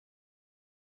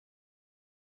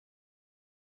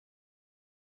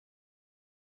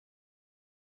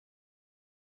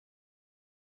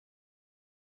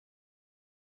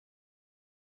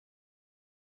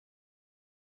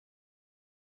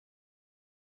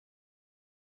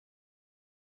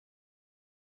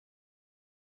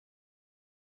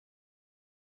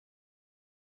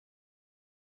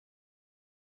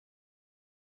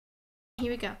Here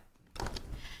we go.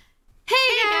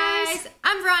 Hey guys,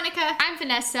 I'm Veronica. I'm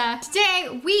Vanessa.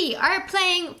 Today we are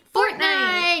playing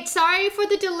Fortnite. Sorry for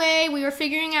the delay. We were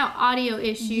figuring out audio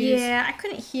issues. Yeah, I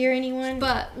couldn't hear anyone.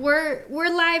 But we're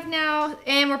live now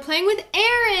and we're playing with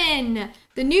Aaron,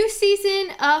 the new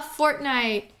season of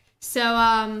Fortnite. So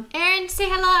Aaron, say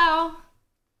hello.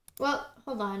 Well,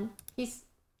 hold on. He's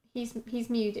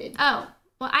muted. Oh,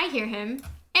 well I hear him.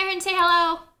 Aaron, say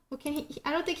hello. Well,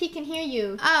 I don't think he can hear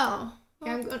you. Oh.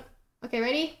 Okay, okay,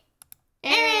 ready?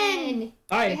 Aaron!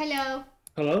 Hi. Say hello.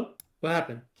 Hello? What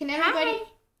happened? Can everybody?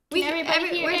 Hi.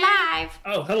 Hear We're Aaron? live.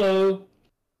 Oh, hello.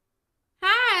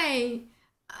 Hi.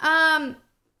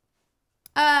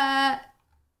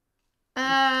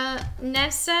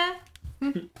 Nessa?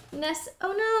 Ness.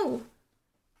 Oh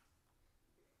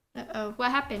no. Uh-oh,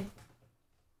 what happened?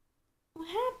 What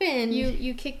happened?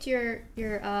 You kicked your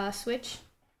switch.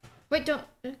 Wait, don't.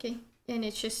 Okay, and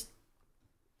it's just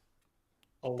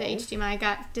Hello? the HDMI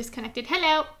got disconnected.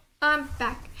 Hello. I'm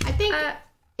back. I think.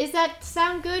 Is that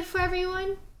sound good for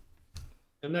everyone?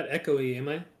 I'm not echoey, am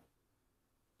I?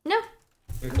 No.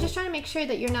 Very I'm just trying to make sure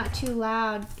that you're not too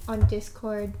loud on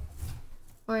Discord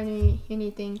or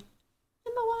anything.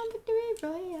 Number one victory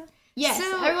royale. Yes,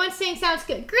 So- everyone's saying sounds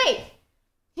good. Great.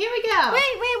 Here we go.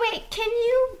 Wait.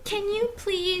 Can you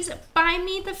please buy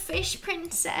me the fish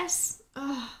princess?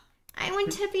 Oh, I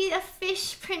want to be a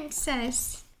fish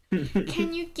princess.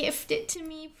 Can you gift it to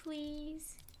me,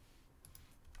 please?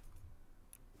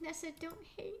 Nessa, don't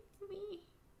hate me.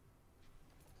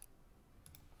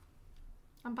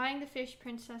 I'm buying the fish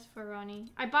princess for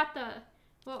Ronnie. I bought the.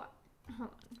 Well, hold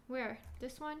on. Where?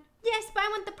 This one? Yes, but I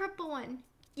want the purple one.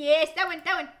 Yes, that one.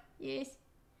 Yes.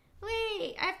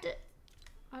 Wait, I have to.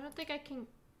 I don't think I can.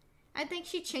 I think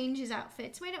she changes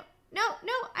outfits. Wait, no,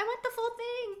 I want the full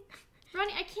thing.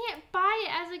 Ronnie, I can't buy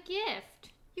it as a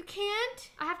gift. You can't?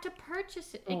 I have to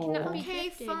purchase it. It cannot be Okay,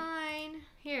 gifted. fine.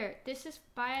 Here, this is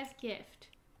buy as gift.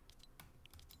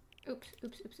 Oops.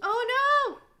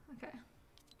 Oh Okay.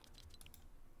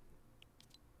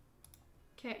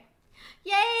 Okay.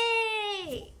 no!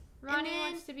 Yay! Ronnie then-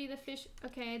 wants to be the fish.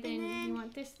 Okay, then then- you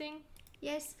want this thing?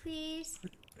 Yes, please.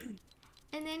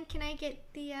 And then can I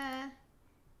get the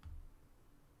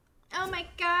Oh my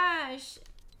gosh!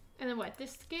 And then what?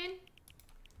 This skin?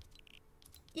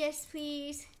 Yes,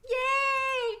 please.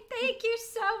 Yay! Thank you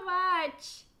so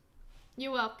much.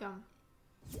 You're welcome.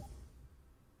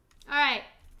 Alright.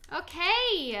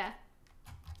 Okay.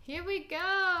 Here we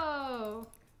go.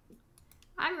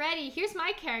 I'm ready. Here's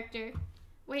my character.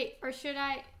 Wait, or should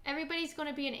I? Everybody's going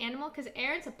to be an animal because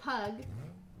Aaron's a pug.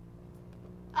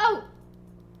 Oh!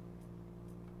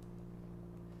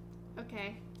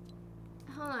 Okay.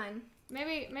 Hold on.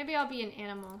 Maybe I'll be an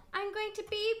animal. I'm going to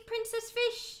be Princess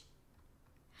Fish.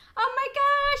 Oh my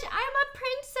gosh, I'm a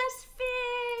Princess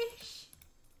Fish.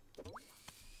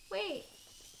 Wait.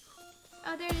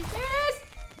 Oh, there it is. There it is.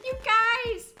 You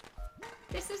guys,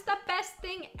 this is the best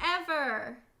thing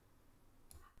ever.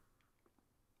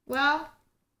 Well,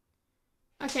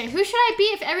 okay, who should I be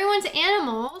if everyone's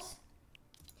animals?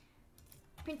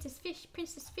 Princess Fish,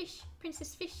 Princess Fish,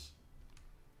 Princess Fish.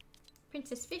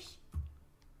 Princess Fish.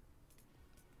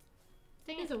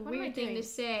 It's a weird thing to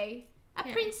say. A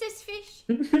Here. Princess Fish.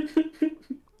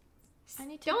 I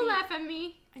need to Don't be, laugh at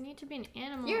me. I need to be an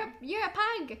animal. You're a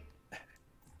pug.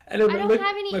 I don't I know. don't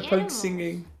have any my animals. pug's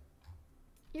singing.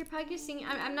 Your pug is singing.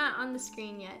 I'm not on the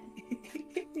screen yet.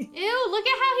 Ew, look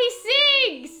at how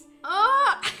he sings!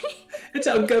 Oh! That's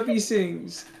how Guppy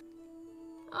sings.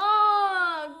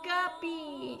 Oh,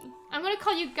 Guppy. I'm gonna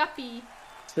call you Guppy.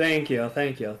 Thank you.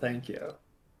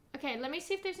 Okay, let me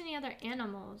see if there's any other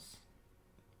animals.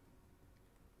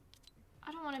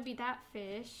 I don't want to be that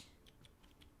fish.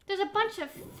 There's a bunch of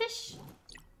fish.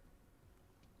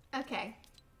 Okay.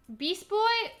 Beast Boy?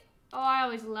 Oh, I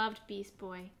always loved Beast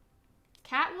Boy.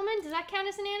 Catwoman? Does that count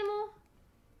as an animal?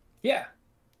 Yeah.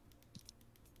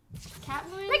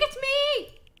 Catwoman? Look, it's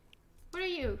me! What are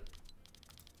you?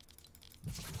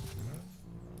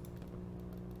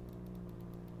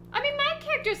 I mean, my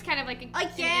character's kind of like a Oh an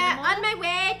yeah, animal. on my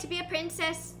way to be a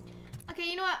princess. Okay,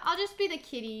 you know what? I'll just be the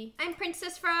kitty. I'm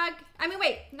Princess Frog. I mean,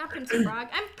 wait, not Princess Frog.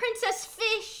 I'm Princess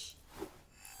Fish.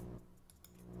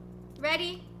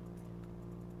 Ready?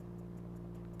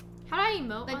 How do I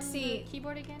emote Let's on see. the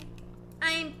keyboard again?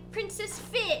 I'm Princess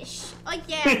Fish. Oh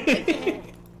yeah, look at it.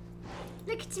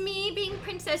 Look at me being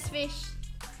Princess Fish.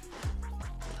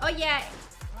 Oh yeah.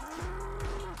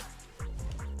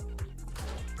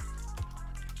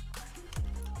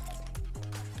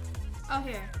 Oh,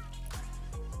 here.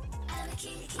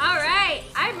 All right,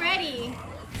 I'm ready.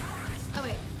 Oh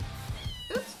wait.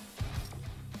 Oops.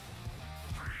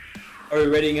 Are we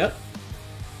readying up?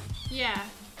 Yeah.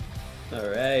 All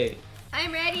right.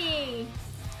 I'm ready.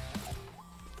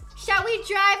 Shall we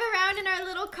drive around in our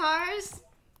little cars?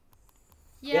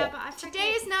 Yeah, Yeah. but I forget. Today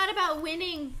is not about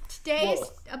winning. Today is Whoa.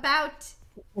 about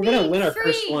We're gonna being win our free.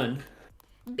 first one.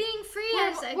 being free We're,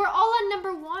 as a... we're all on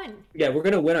number 1. Yeah, we're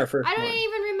gonna win our first I don't one.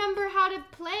 even remember how to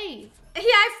play. Yeah,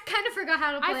 I kind of forgot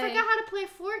how to play. I forgot how to play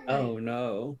Fortnite. Oh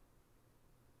no.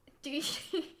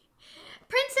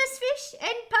 Princess Fish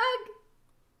and Pug.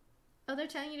 Oh, they're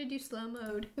telling you to do slow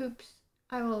mode. Oops.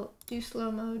 I will do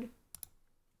slow mode.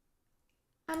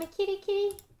 I'm a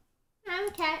kitty. I'm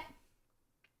a cat.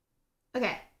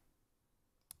 Okay.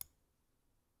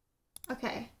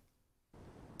 Okay.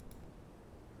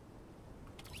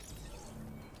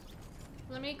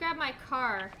 Let me grab my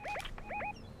car.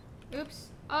 Oops.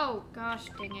 Oh, gosh,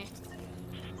 dang it.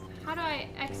 How do I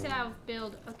exit out of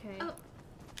build? Okay. Oh.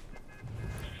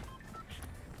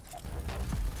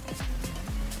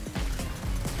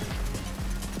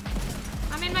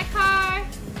 I'm in my car.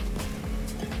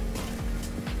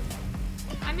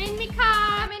 I'm in me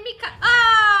car.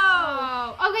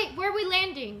 Oh! Oh, wait, where are we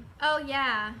landing? Oh,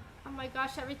 yeah. Oh my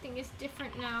gosh, everything is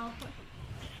different now.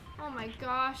 Oh my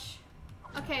gosh.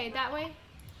 Okay, that way?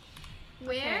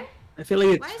 Where? Okay. I feel like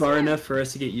Why it's is far there- enough for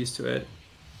us to get used to it.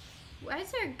 Why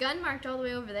is there a gun marked all the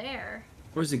way over there?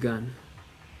 Where's the gun?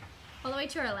 All the way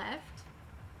to our left?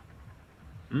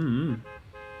 Mm-hmm.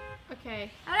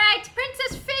 Okay. Alright,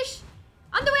 Princess Fish!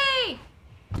 On the way!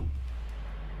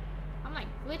 I'm like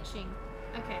glitching.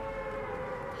 Okay.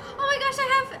 Oh my gosh,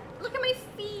 I have... Look at my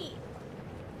feet.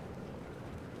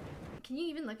 Can you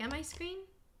even look at my screen?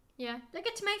 Yeah. Look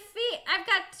at my feet. I've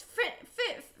got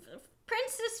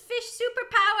Princess Fish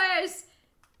superpowers.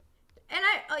 And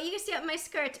oh, you can see up my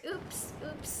skirt. Oops.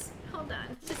 Hold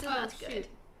on. This is not good. Shoot.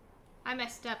 I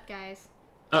messed up, guys.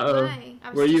 Uh-oh. Why? I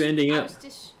was Where are you dis- ending I up?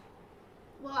 was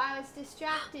well, I was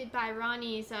distracted by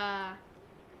Ronnie's,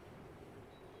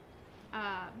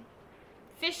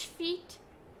 fish feet.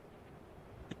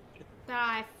 That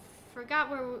I forgot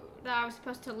that I was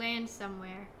supposed to land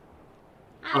somewhere.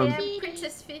 I Um, am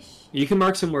Princess Fish. You can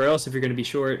mark somewhere else if you're gonna be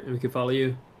short, and we can follow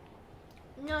you.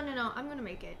 No, I'm gonna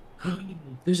make it.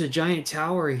 There's a giant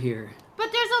tower here.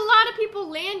 But there's a lot of people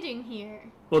landing here.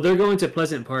 Well, they're going to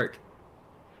Pleasant Park.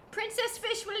 Princess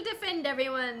Fish will defend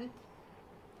everyone.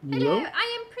 Hello? Hello,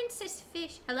 I am Princess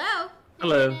Fish. Hello?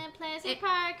 Hello. In Pleasant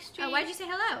Park Street. Oh, why'd you say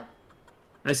hello?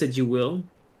 I said you will.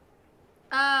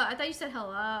 Oh, I thought you said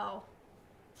hello.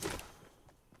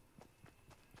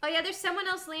 Oh yeah, there's someone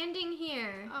else landing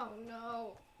here. Oh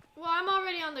no. Well, I'm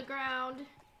already on the ground.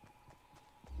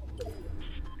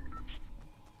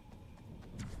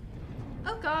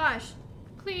 Oh gosh.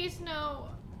 Please, no.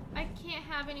 I can't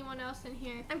have anyone else in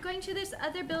here. I'm going to this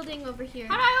other building over here.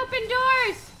 How do I open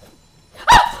doors?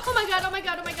 Ah! Oh my god, oh my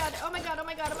god, oh my god, oh my god, oh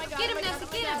my god, oh my god. Get him, oh my god, Nessie,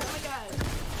 oh my get god, him. oh my god.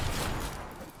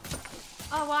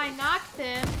 Oh, well, I knocked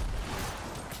them.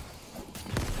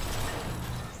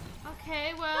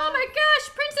 Okay, well. Oh my gosh,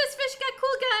 Princess Fish got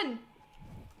cool gun.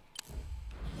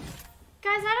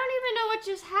 Guys, I don't even know what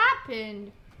just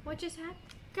happened. What just happened?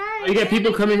 Guys. Oh, you got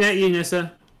people coming this- at you,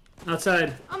 Nessa.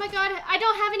 Outside. Oh my god, I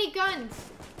don't have any guns.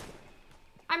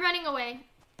 I'm running away.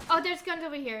 Oh, there's guns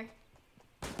over here.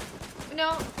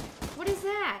 No. What is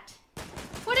that?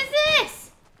 What is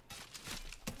this?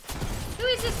 Who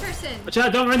is this person? Watch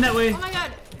out, don't run that way. Oh my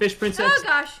god. Fish princess. Oh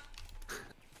gosh.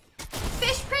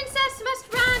 Fish Princess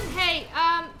must run. Hey,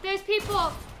 there's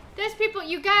people. There's people.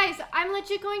 You guys, I'm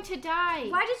legit going to die.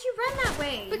 Why did you run that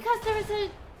way? Because there was a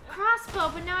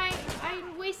crossbow, but now I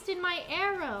wasted my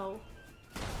arrow.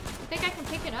 I think I can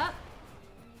pick it up.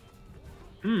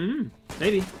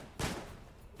 Maybe.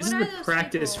 This What are is the those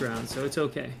practice people? round, so it's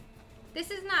okay. This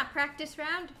is not practice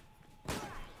round.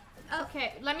 Oh,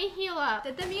 Okay, let me heal up.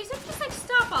 did the music just like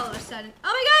stop all of a sudden? Oh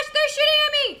my gosh, they're shooting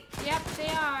at me! Yep,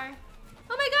 they are.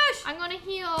 Oh my gosh! I'm gonna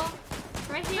heal.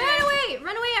 Right here.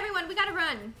 Run away, everyone! We gotta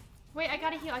run. Wait, I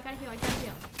gotta heal.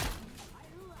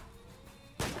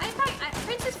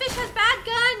 Princess Fish has bad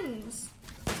guns.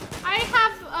 I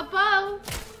have a bow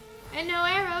and no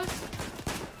arrows.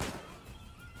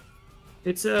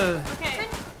 It's Okay.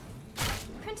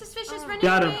 Princess Fish is Oh. running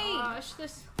Got him. away. Gosh,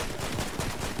 this.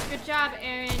 Good job,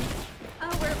 Aaron.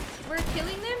 Oh, we're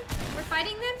killing them? We're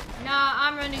fighting them? Nah,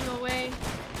 I'm running away.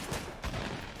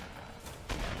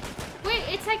 Wait,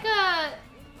 it's like a.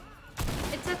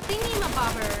 It's a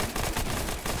thingy-mabobber.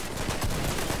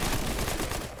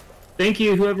 thank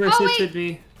you, whoever Oh, assisted wait.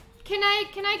 me. Can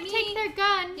I Me? take their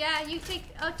gun? Yeah, you take.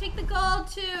 Oh, take the gold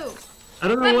too. I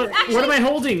don't know But what am I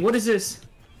holding? What is this?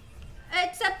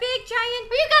 It's a big giant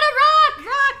Oh, you got a rock!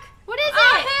 rock. What is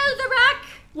Oh, it? hail the rock!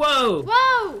 Whoa!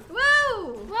 Whoa!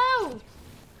 Whoa! Whoa!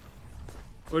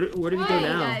 Where did he go Hey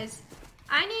now? guys,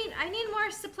 I need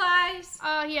more supplies.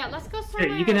 Oh yeah, let's go somewhere.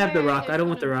 Here, you can have the where rock. there's I don't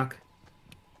want the gonna- rock.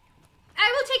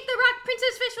 I will take the rock.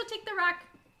 Princess Fish will take the rock.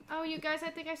 Oh, you guys, I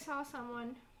think I saw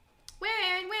someone. Where,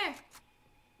 Aaron? Where?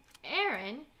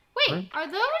 Aaron? Wait, What? are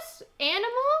those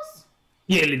animals?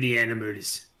 Yeah, the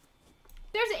animals.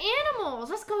 There's animals.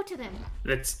 Let's go to them.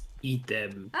 Let's eat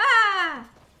them. Ah!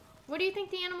 What do you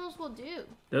think the animals will do?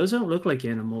 Those don't look like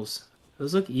animals.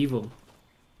 Those look evil.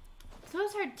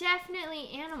 Those are definitely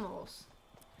animals.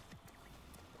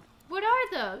 What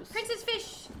are those? Princess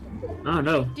Fish. Oh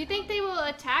no. Do you think they will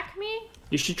attack me?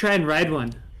 You should try and ride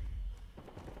one.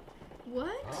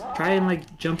 What? Try and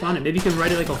like jump on it. Maybe you can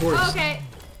ride it like a horse. Okay.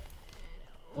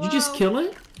 Did you just Whoa. kill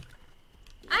it?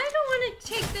 I don't want to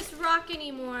take this rock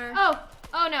anymore.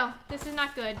 Oh no, this is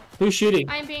not good. Who's shooting?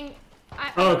 I'm being.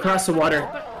 Oh, across the water.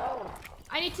 But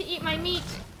I need to eat my meat.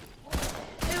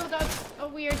 Ew, that's a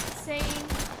weird saying.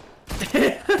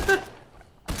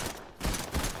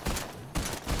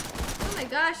 Oh my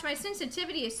gosh, my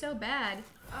sensitivity is so bad.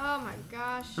 Oh my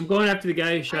gosh. I'm going after the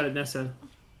guy who shot at Nessa.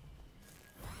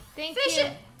 Thank Fish, you.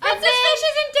 Princess Fish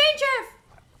is in danger.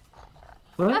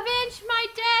 What? Avenge my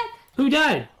death. Who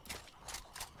died?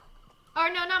 Or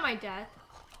no, not my death.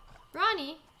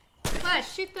 Ronnie, What?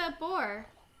 shoot the boar.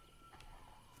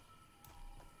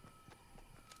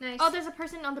 Nice. Oh, there's a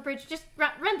person on the bridge. Just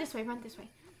run this way. Run this way.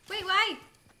 Wait, why?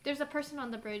 There's a person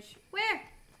on the bridge. Where?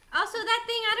 Also, that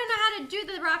thing, I don't know how to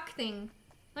do the rock thing.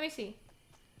 Let me see.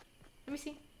 Let me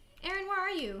see. Aaron, where are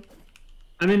you?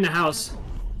 I'm in the house.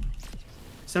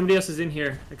 Somebody else is in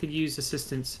here. I could use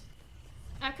assistance.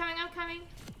 I'm coming. I'm coming.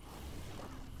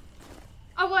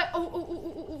 Oh what?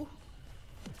 Oh.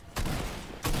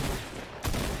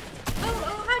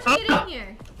 How'd you get in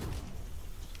here?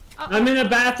 Oh, I'm in a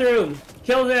bathroom.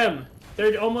 Kill them.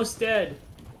 They're almost dead.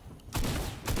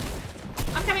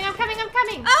 I'm coming. I'm coming. I'm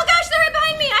coming. Oh gosh, they're right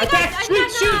behind me! I Attack!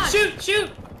 got Shoot!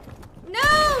 No!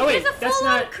 Oh, wait, there's a that's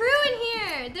full-on not- crew in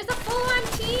here! There's a full-on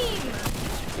team!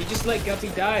 You just let Guppy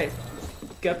die.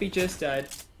 Guppy just died.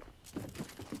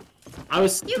 I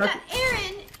was You stuck. got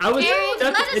Aaron! I was Aaron,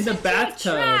 stuck let us in the into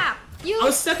bathtub. A trap. I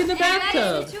was stuck in the You led us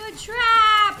bathtub. into a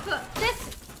trap!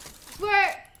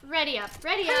 We're ready up.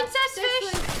 Ready up. Princess This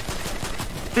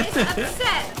Fish is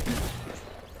upset.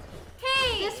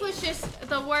 Hey! This was just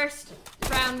the worst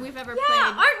round we've ever yeah, played.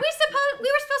 aren't we supposed?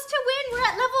 We were supposed to win. We're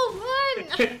at level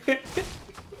 1.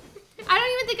 I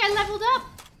don't even think I leveled up.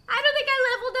 I don't think I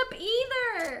leveled up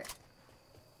either.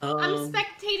 I'm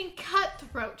spectating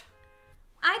Cutthroat.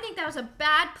 I think that was a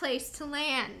bad place to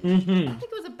land. I think it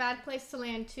was a bad place to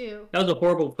land too. That was a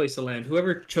horrible place to land.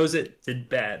 Whoever chose it did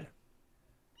bad.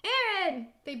 Aaron!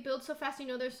 They build so fast, you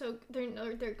know they're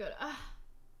good. Ugh.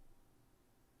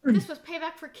 This was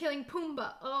payback for killing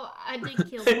Pumbaa. Oh, I did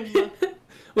kill Pumbaa.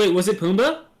 Wait, was it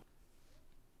Pumbaa?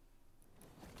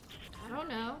 I don't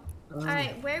know.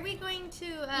 Alright, where are we going to,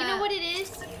 You know what it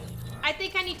is? I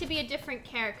think I need to be a different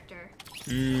character.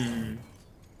 Hmm.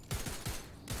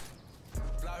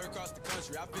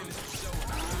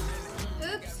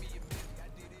 Oops.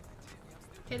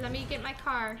 Okay, let me get my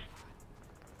car.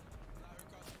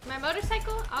 My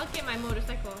motorcycle? I'll get my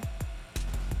motorcycle.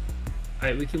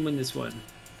 Alright, we can win this one.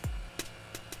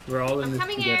 We're all in I'm this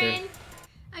coming, together. Aaron.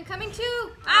 I'm coming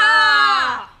too.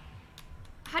 Ah!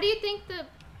 How do you think the...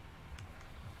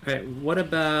 Alright, what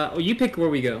about... Oh, you pick where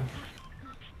we go.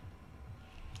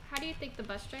 How do you think the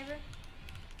bus driver?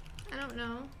 I don't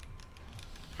know.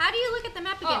 How do you look at the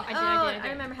map again? Oh, I did. I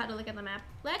remember how to look at the map.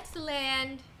 Let's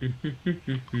land.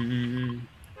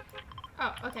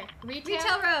 Oh, okay. Retail?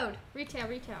 Retail Road. Retail.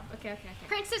 Okay.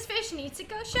 Princess Fish needs to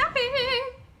go shopping.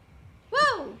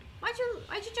 Whoa! Why'd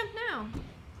you jump now?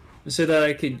 So that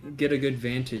I could get a good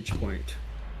vantage point.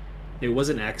 It was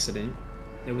an accident.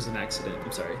 It was an accident.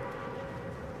 I'm sorry.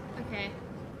 Okay.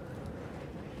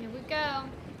 Here we go.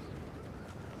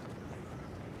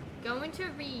 Going to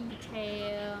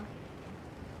retail.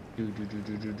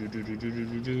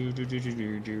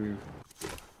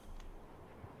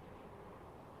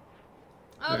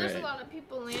 Oh, there's a Alright. lot of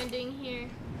people landing here.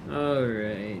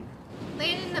 Alright.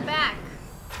 Land in the back.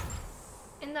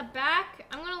 In the back,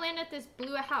 I'm gonna land at this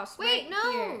blue house. Wait, right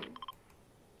no. here.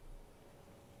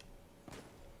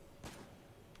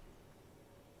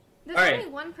 There's All right. only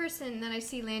one person that I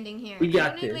see landing here. We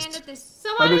got I'm gonna this. land at this.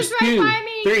 Someone Oh, was there's right two, by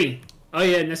me. 3. Oh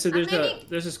yeah, Nessa, landing-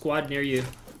 there's a squad near you.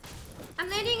 I'm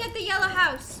landing at the yellow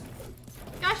house.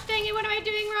 Gosh dang it! What am I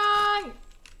doing wrong?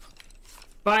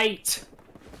 Fight!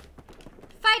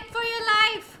 Fight for your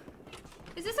life.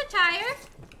 Is this a tire?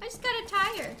 I just got a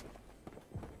tire.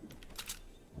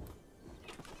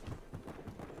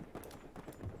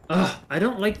 I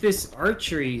don't like this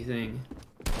archery thing.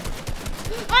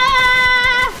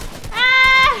 Ah!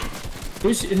 Ah!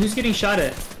 Who's getting shot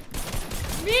at?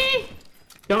 Me!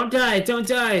 Don't die! Don't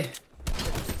die!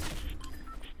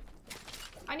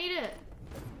 I need to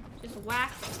just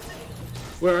whack.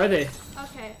 Where are they?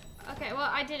 Okay. Okay. Well,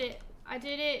 I did it. I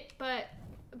did it, but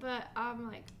I'm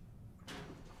like,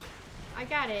 I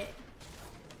got it.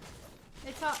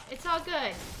 It's all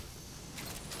good.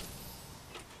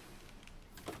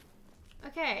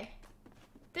 Okay.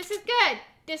 This is good.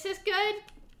 This is good.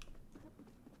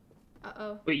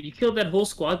 Uh-oh. Wait, you killed that whole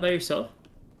squad by yourself?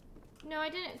 No, I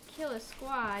didn't kill a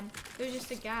squad. There's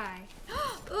just a guy.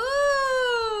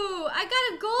 Ooh! I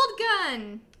got a gold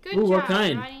gun! Good Ooh, job, what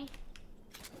kind? Ronnie.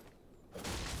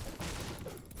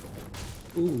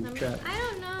 Ooh, trap. I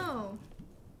don't know.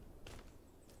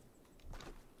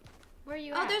 Where are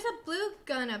you Oh, at? there's a blue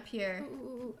gun up here.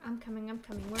 Ooh, I'm coming. Where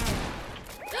are you?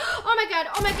 Oh my god,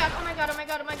 oh my god, oh my god, oh my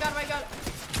god, oh my god, oh my god.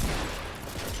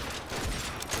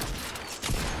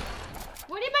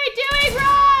 What am I doing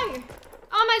wrong?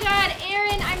 Oh my god,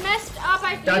 Aaron, I messed up.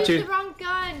 I Got used you. the wrong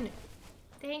gun.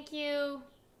 Thank you.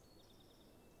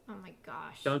 Oh my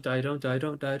gosh. Don't die, don't die,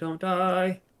 don't die, don't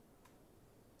die.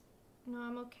 No,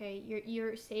 I'm okay.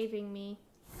 You're saving me.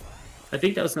 I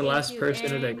think that was the Thank last you, person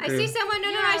of Aaron. that I crew. see someone. No,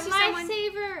 I see someone.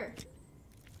 Lifesaver.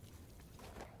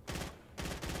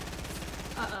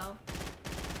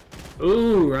 Uh-oh.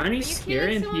 Ooh, Ronnie's Are you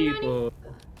scaring killing someone, people.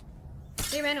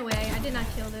 They ran away. I did not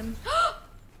kill them.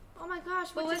 Oh my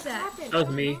gosh, what was just that? happened? That was I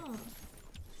don't me. know.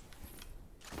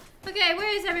 Okay,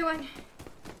 where is everyone?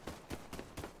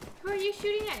 Who are you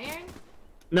shooting at, Aaron?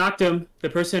 Knocked him. The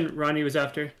person Ronnie was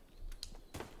after.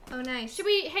 Oh, nice. Should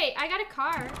we... Hey, I got a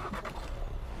car.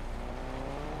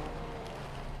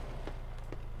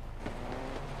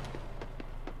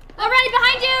 Oh, Ronnie,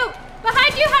 behind you!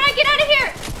 Behind you! How do I get out of here?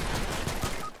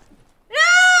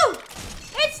 No!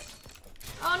 It's...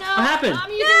 Oh no! What happened?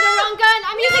 I'm using the wrong gun!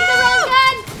 I'm using the wrong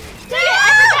gun! Dang it! I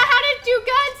forgot how to do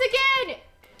guns again!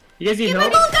 You guys need Get my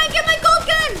help? gold gun! Get my gold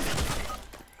gun!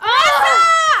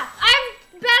 Oh! I'm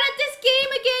bad at this game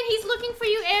again! He's looking for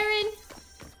you, Aaron!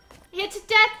 It's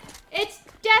death! It's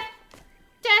death!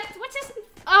 Death! What's his...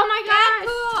 Oh my gosh!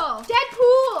 Deadpool!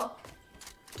 Deadpool!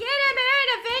 Get him, Aaron!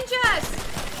 Avenge us!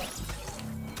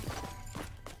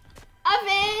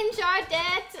 Avenge our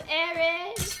deaths,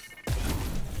 Aaron!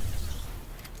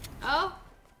 Oh.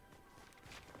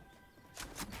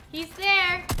 He's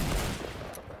there.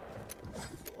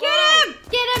 Get him!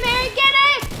 Get him, Aaron! Get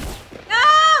him! No!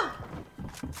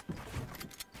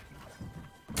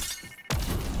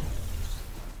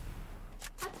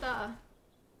 What the?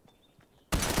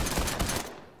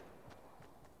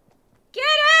 Get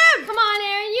him! Come on,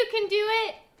 Aaron, you can do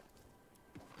it.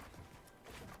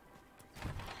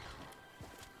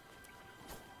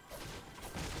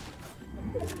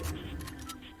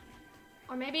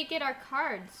 Or maybe get our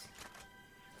cards.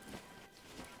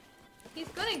 He's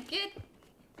gonna get...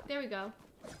 There we go.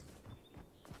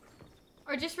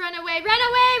 Or just run away. Run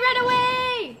away! Run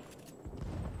away!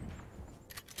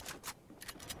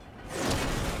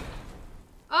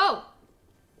 Oh!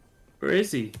 Where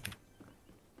is he?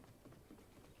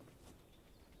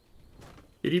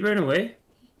 Did he run away?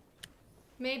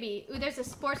 Maybe. Ooh, there's a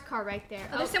sports car right there.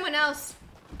 Oh, there's someone else.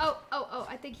 Oh,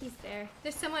 I think he's there.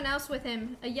 There's someone else with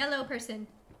him. A yellow person.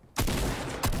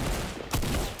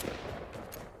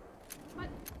 What?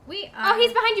 We are... Oh,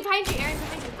 he's behind you, Aaron,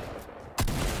 behind you.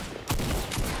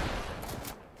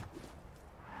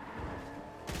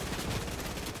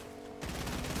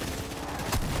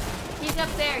 He's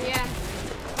up there, yeah.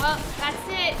 Well, that's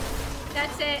it.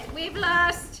 That's it. We've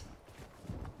lost.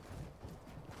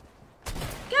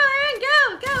 Go, Aaron,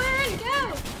 go! Go, Aaron,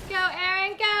 go! Go,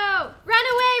 Aaron, go! Run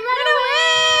away, run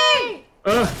away!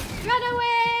 Ugh! Run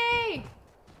away!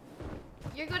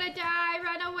 You're gonna die,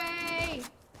 run away!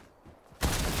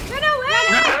 Run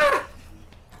away!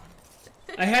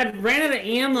 I ran out of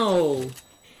ammo.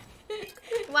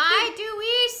 Why do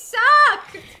we suck?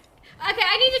 Okay,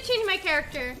 I need to change my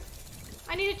character.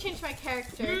 I need to change my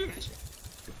character.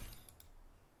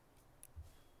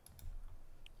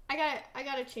 I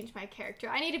gotta change my character.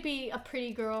 I need to be a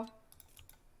pretty girl.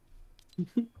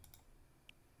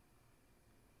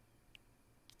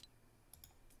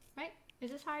 Right?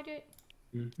 Is this how I do it?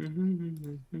 Oh,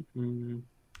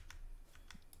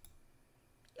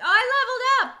 I leveled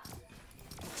up!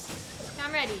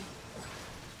 I'm ready.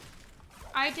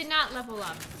 I did not level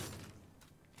up.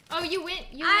 Oh, you went.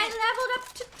 I leveled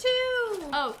up to 2.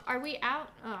 Oh, are we out?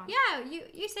 Oh. Yeah,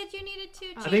 you said you needed to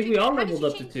change I think we all how did leveled you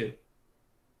up to change- 2.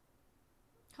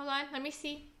 Hold on. Let me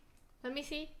see. Let me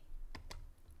see.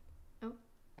 Oh.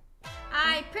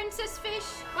 Princess Fish.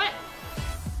 What?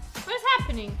 What is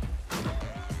happening?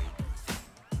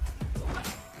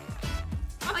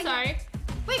 I'm sorry.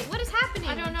 Wait, what is happening?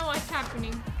 I don't know what's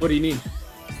happening. What do you mean?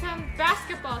 Some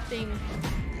basketball thing.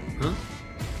 Huh?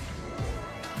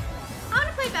 I want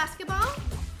to play basketball.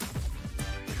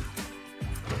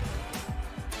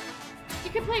 You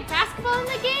can play basketball in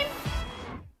the game?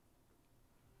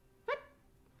 What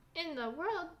in the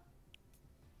world?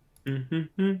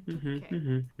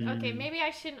 Okay, maybe I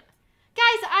shouldn't.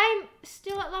 Guys, I'm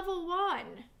still at level 1.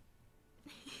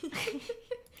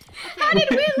 How did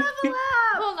we level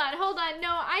up? Hold on.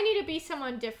 No, I need to be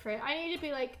someone different. I need to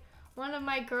be like one of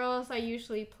my girls I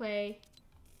usually play.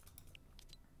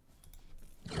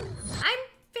 I'm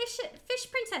Fish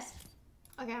Princess.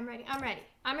 Okay, I'm ready.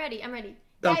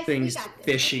 Guys, Something's we got this.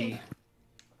 fishy. Okay.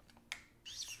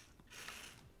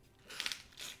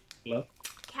 Hello?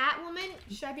 Catwoman?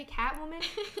 Should I be Catwoman?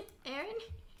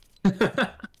 Aaron?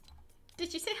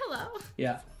 Did you say hello?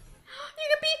 Yeah.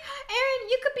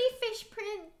 You could be Fish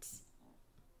Prince.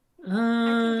 I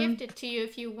can gift it to you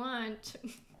if you want.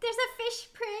 There's a Fish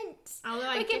Prince. Although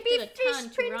I we could gifted be a ton Fish to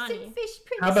Prince Ronnie. and Fish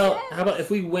Princess. How about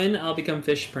if we win, I'll become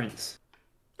Fish Prince.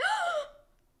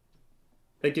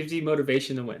 That gives you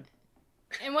motivation to win.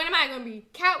 And what am I gonna be?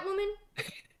 Catwoman?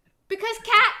 Because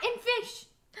cat and fish.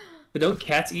 But don't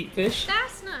cats eat fish?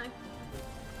 That's not.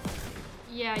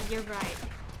 Yeah, you're right.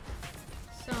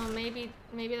 So maybe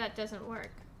that doesn't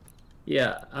work.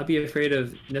 Yeah, I'll be afraid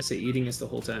of Nessa eating us the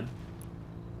whole time.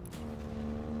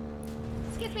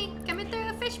 Excuse me, coming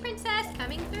through. Fish Princess,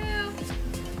 coming through.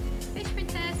 Fish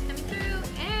Princess, coming through.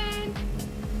 And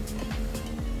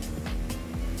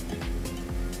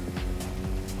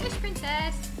Fish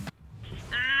Princess.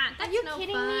 That's Are you no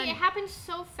kidding fun. me? It happens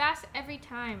so fast every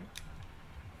time.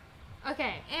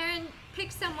 Okay, Aaron,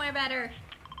 pick somewhere better.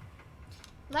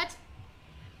 let's.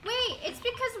 Wait, it's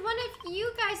because one of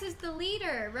you guys is the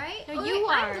leader, right? No, Oh, you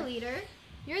wait, are. I'm the leader.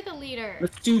 You're the leader.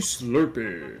 Let's do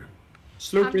Slurpee. I'm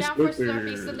Slurpee, down for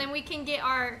Slurpee. Slurpee, so then we can get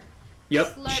our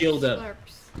Yep, slurp shield up.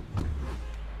 slurps.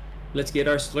 Let's get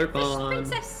our slurp Fish on.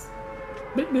 Princess,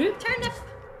 Bit, bit. turn up.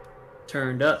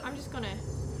 Turned up. I'm just gonna.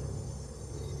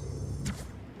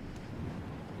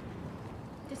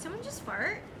 Did someone just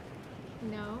fart?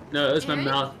 No. No, it was my Aaron?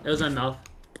 mouth. It was my mouth.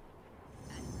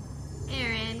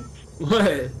 Aaron,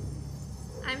 What?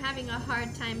 I'm having a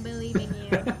hard time believing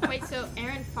you. Wait, so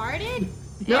Aaron farted?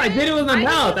 No, I did it with my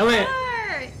mouth. I went.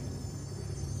 Fart.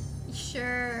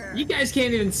 Sure. You guys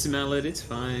can't even smell it. It's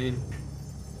fine.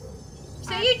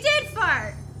 So you did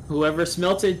fart. Whoever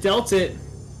smelt it dealt it.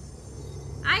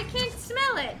 I can't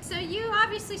smell it, so you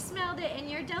obviously smelled it and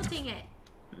you're delting it.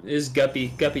 Is Guppy.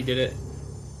 Guppy did it.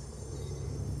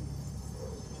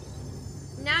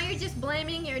 Now you're just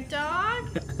blaming your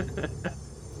dog?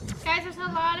 Guys, there's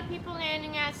a lot of people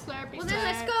landing at Slurpee. Well, then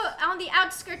let's go on the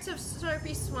outskirts of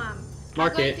Slurpee Swamp.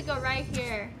 Mark I'm going it. to go right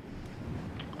here.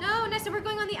 No, Nessa, we're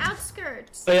going on the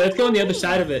outskirts. Oh yeah, let's go on the other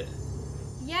side of it.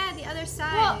 Yeah, the other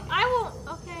side. Well, I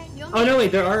won't. Okay. You'll Oh no,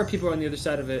 wait, there are people on the other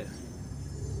side of it.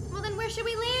 Well, then where should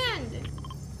we land?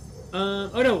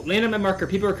 Oh no, land on my marker.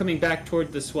 People are coming back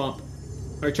toward the swamp.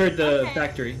 Or toward the Okay.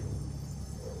 factory.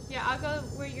 Yeah, I'll go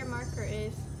where your marker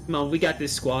is. Come on, we got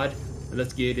this squad.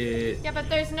 Let's get it. Yeah, but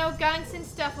there's no guns and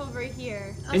stuff over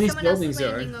here. Oh, And these someone else is buildings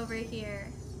are. landing over here.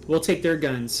 We'll take their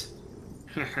guns.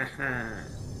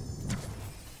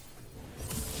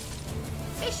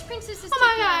 Fish Princess is Oh my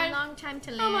taking God. a long time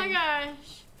to land. Oh my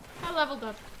gosh. I leveled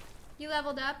up. You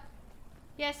leveled up?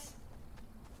 Yes.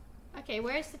 Okay,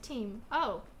 where's the team?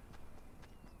 Oh.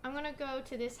 I'm gonna go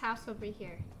to this house over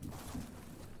here.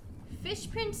 Fish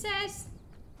Princess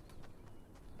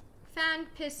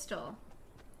found pistol.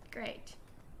 Great.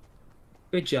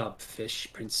 Good job, Fish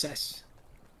Princess.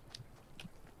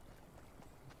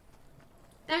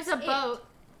 There's That's a it. boat.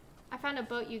 I found a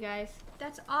boat, you guys.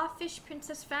 That's all Fish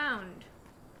Princess found.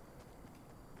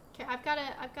 Okay, I've got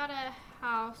a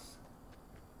house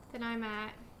that I'm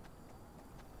at.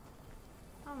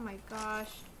 Oh my gosh.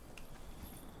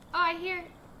 Oh, I hear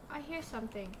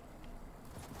something.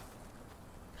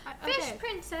 Fish Okay.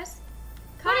 Princess.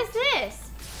 What is this?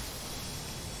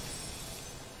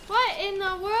 What in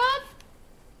the world?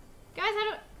 Guys,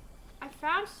 I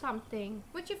found something.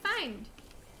 What'd you find?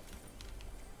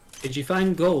 Did you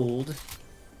find gold?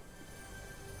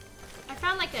 I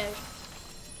found like a,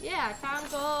 yeah, I found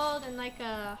gold and like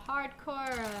a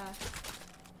hardcore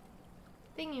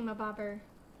thingy-mabobber.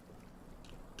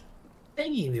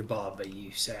 Thingy-mabobber,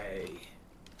 you say?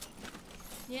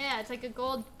 Yeah, it's like a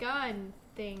gold gun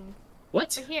thing.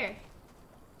 What? Right here.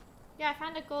 Yeah, I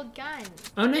found a gold gun.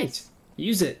 Oh, nice.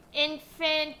 Use it.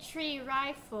 Infantry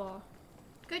rifle.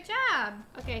 Good job.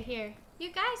 Okay, here. You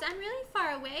guys, I'm really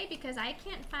far away because I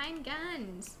can't find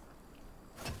guns.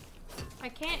 I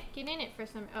can't get in it for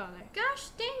some. Oh, there. Gosh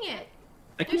dang it.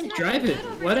 I There's can't drive nothing it.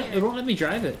 good over What? here. It won't let me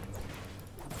drive it.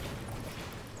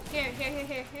 Here.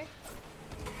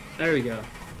 There we go.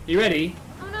 You ready?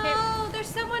 Oh no, there's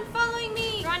someone following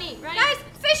me. Ronnie. Guys,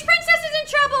 Fish Princess is in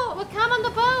trouble. Well, come on the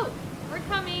boat. We're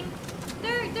coming.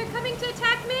 They're coming to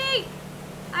attack me.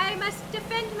 I must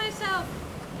defend myself.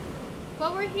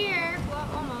 Well, we're here. Well,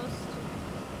 almost.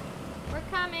 We're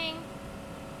coming.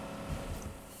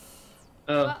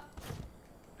 Oh. Well,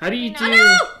 How do you do?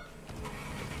 Oh,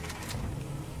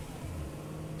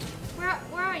 no!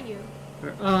 where are you?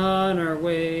 We're on our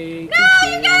way. No,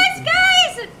 you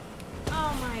guys!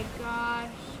 Oh my gosh.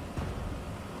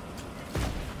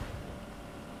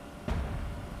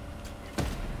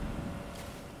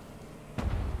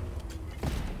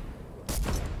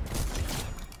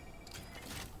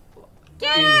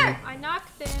 Get her! I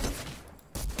knocked them.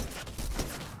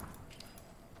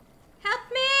 Help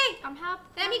me! I'm helping.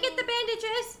 Let me get the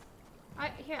bandages.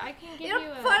 Here, I can give You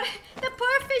you a. the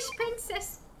poor Fish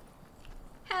Princess.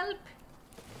 Help.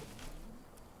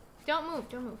 Don't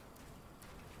move.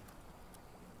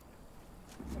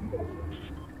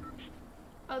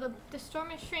 Oh, the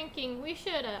storm is shrinking. We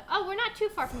should. Oh, we're not too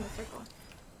far from the circle.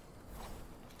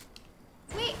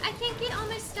 Wait, I can't get all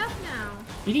my stuff now.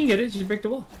 You can get it. Just break the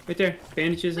wall. Right there.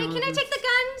 Bandages. Wait, and all can I that. take the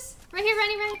guns? Right here,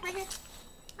 right here.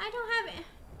 I don't have it.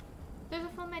 There's a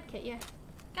full med kit. Yeah.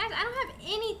 Guys, I don't have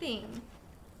anything.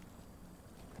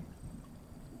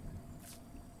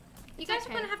 You guys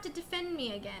okay. are gonna have to defend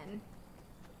me again.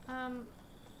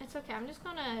 It's okay. I'm just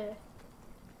gonna.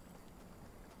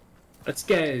 Let's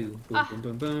go. Boom, Ah, boom,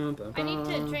 boom, boom, boom, I need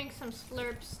to boom. drink some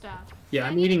slurp stuff. Yeah, I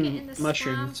I'm need to get eating in the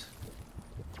mushrooms.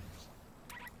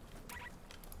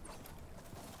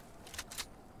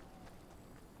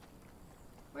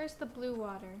 Where's the blue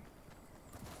water?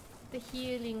 The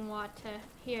healing water.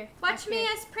 Here. Watch back me here.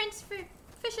 as Prince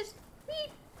Fishes.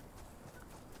 Whee!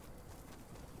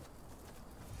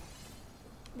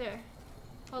 There.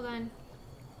 Hold on.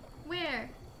 Where?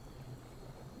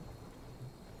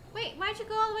 Wait, why'd you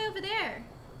go all the way over there?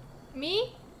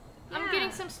 Me? I'm Yeah.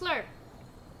 getting some slurp.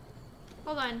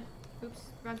 Hold on. Oops,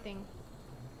 wrong thing.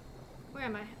 Where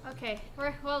am I? Okay.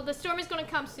 Well, the storm is gonna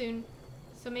come soon,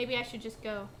 so maybe I should just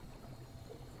go.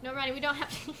 No, Ronnie, we don't have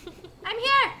to. I'm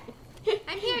here!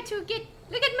 I'm here to get...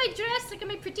 Look at my dress! Look at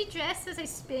my pretty dress as I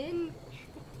spin.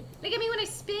 Look at me when I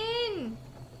spin!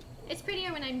 It's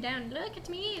prettier when I'm down. Look at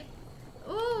me!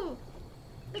 Ooh!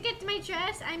 Look at my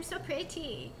dress! I'm so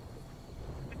pretty.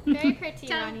 Very pretty,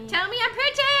 Tell Ronnie. me I'm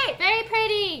pretty! Very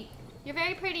pretty. You're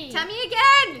very pretty. Tell me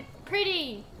again!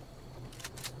 Pretty.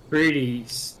 Pretty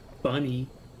bunny.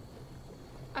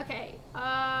 Okay.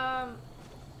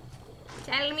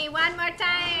 Tell me one more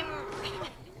time!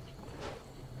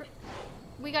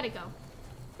 We gotta go.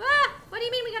 Ah! What do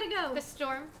you mean we gotta go? The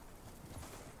storm.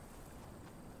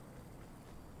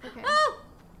 Okay. Oh!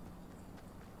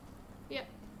 Yep.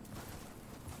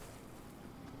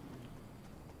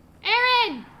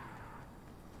 Aaron!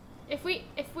 If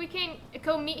we can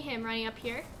go meet him running up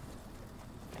here.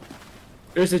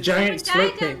 There's a giant Someone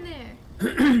slurp died down tank.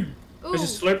 there. There's a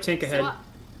slurp tank ahead. So,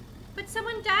 But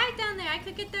someone died down there. I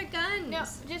could get their guns. no,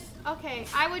 just okay.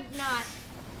 I would not.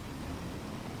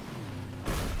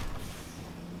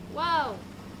 Whoa.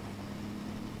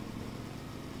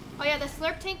 Oh yeah, the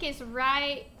slurp tank is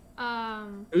right.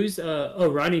 Who's oh,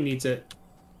 Ronnie needs it.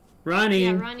 Ronnie.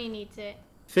 Yeah, Ronnie needs it.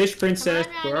 Fish Princess,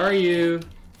 Come on, where are Ronnie. you?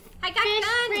 I got Fish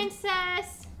guns.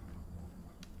 princess.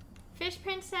 Fish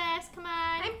princess, come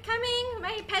on. I'm coming,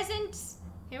 my peasants.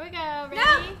 Here we go.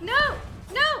 Ready? No!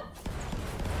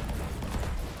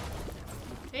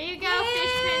 There you go, Yay!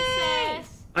 fish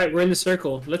princess. Alright, we're in the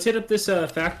circle. Let's hit up this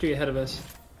factory ahead of us.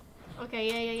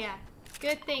 Okay, yeah.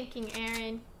 Good thinking,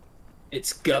 Aaron.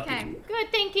 It's Guppy. Okay.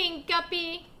 Good thinking,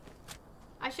 Guppy.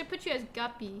 I should put you as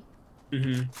Guppy.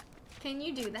 Mm-hmm. Can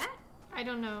you do that? I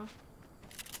don't know.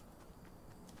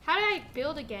 How did I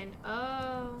build again?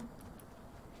 Oh.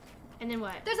 And then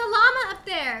what? There's a llama up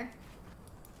there.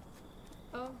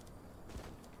 Oh.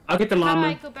 I'll get the How do I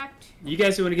llama. go back to... You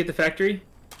guys want to get the factory?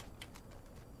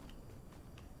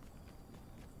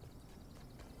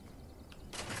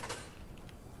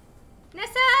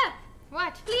 Nessa!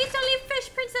 What? Please don't leave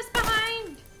Fish Princess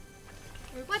behind.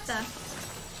 What the?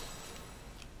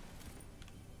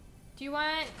 Do you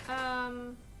want,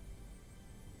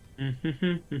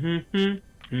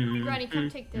 Mm-hmm. Ronnie, come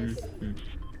take this.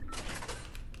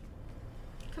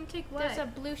 Come take what? There's a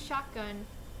blue shotgun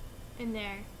in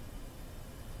there.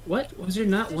 What? Was there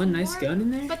not There's one nice more- gun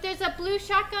in there? But there's a blue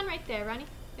shotgun right there, Ronnie.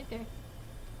 Right there.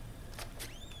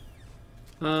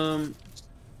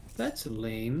 That's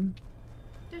lame.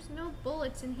 There's no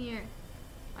bullets in here.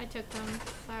 I took them.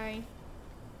 Sorry.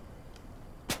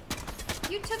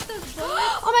 You took those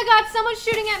bullets? Oh my god, someone's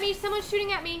shooting at me. Someone's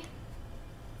shooting at me.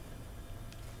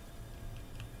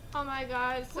 Oh my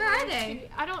god. Where are someone's they? shooting-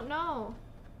 I don't know.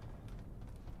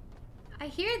 I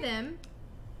hear them.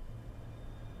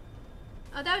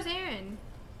 Oh, that was Aaron.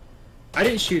 I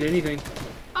didn't shoot anything.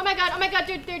 Oh my god,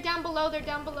 they're down below. They're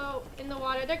down below in the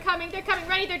water. They're coming.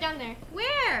 Ready, they're down there.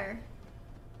 Where?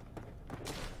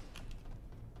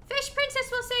 Fish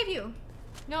Princess will save you.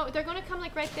 No, they're gonna come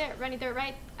like right there. Rennie, they're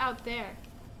right out there.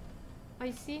 Oh,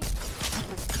 you see?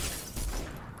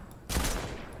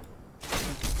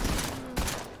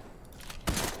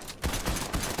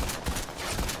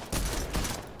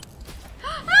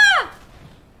 Ah!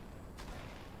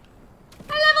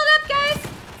 I leveled up,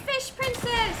 guys. Fish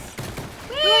Princess.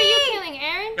 Who are you killing,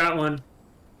 Aaron? Got one.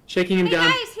 Shaking him Hey down.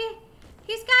 guys,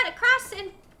 he's got a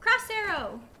cross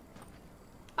arrow.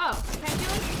 Oh, can I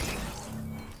kill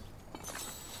him?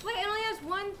 Wait, it only has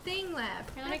one thing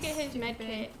left. Here, let me That's get his med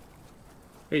stupid. kit.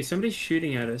 Wait, somebody's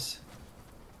shooting at us.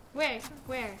 Where?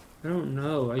 Where? I don't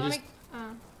know. I Let just me-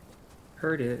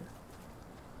 heard it.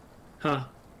 Huh.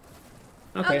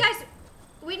 Oh, Okay. guys,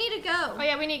 we need to go. Oh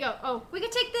yeah, we need to go. Oh, We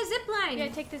could take the zip line. yeah,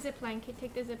 take the zip line.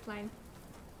 Take the zip line.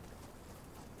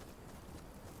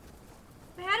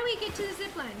 Wait, how do we get to the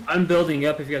zip line? I'm building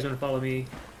up if you guys want to follow me.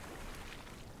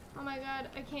 Oh my god,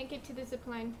 I can't get to the zip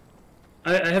line.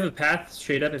 I have a path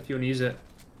straight up if you want to use it.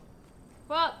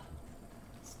 Well,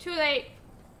 it's too late.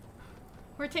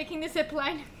 We're taking the zip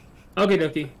line. Okay,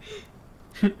 dokie.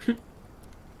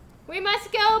 We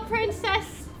must go,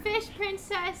 princess. Fish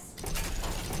princess.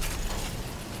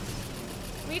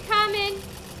 We coming.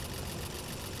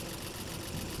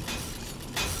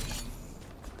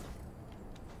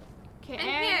 Okay, And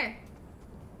Aaron. here,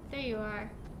 There you are.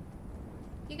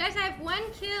 you guys have one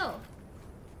kill.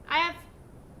 I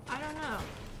don't know.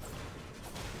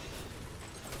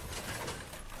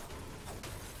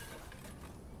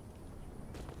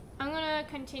 I'm gonna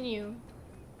continue.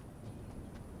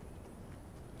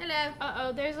 Hello.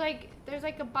 Uh-oh, there's like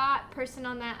a bot person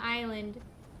on that island.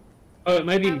 Oh, it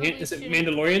might be. Probably Is it shouldn't.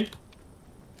 Mandalorian?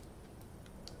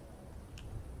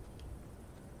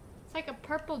 It's like a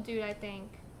purple dude, I think.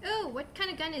 Oh, what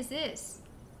kind of gun is this?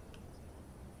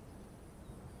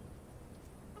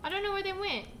 I don't know where they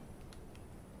went.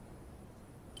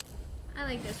 I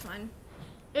like this one.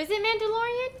 Is it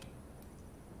Mandalorian?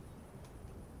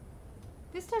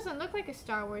 This doesn't look like a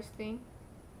Star Wars thing.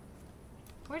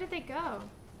 Where did they go?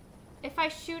 If I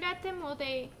shoot at them, will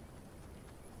they...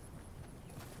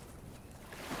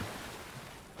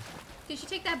 Did she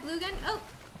take that blue gun? Oh,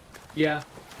 Yeah.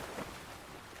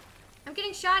 I'm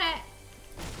getting shot at.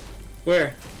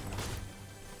 Where?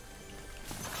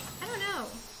 I don't know.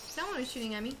 Someone was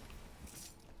shooting at me.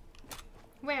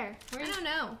 Where? I don't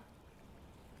know.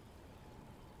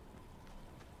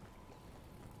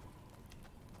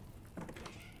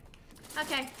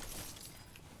 Okay.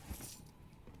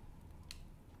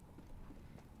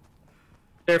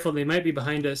 Careful, they might be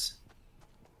behind us.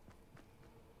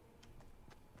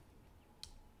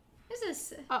 This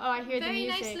is Uh-oh, I hear the very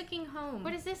music. nice looking home.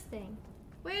 What is this thing?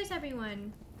 Where is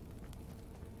everyone?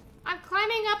 I'm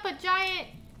climbing up a giant...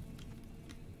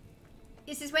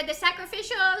 This is where the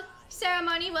sacrificial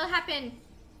ceremony will happen.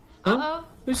 Huh? Uh-oh.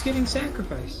 Who's getting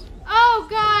sacrificed? Oh,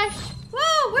 gosh!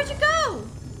 Whoa, where'd you go?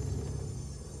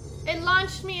 It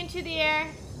launched me into the air.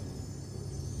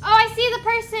 Oh, I see the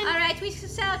person! All right, we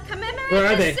shall commemorate Where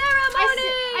are the they? ceremony.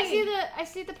 I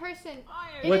see the person.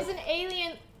 It What? is an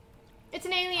alien. It's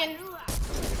an alien.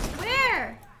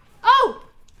 Where? Oh!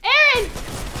 Aaron!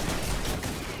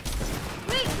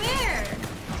 Wait, where?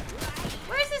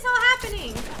 Where is this all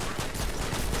happening?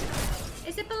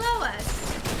 Is it below us?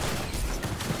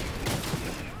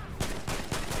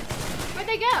 Where'd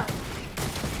they go?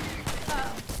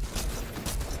 Oh.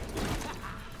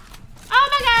 Oh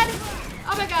my god!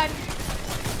 Oh my god.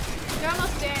 They're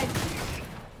almost dead.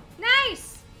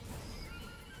 Nice.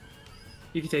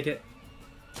 You can take it.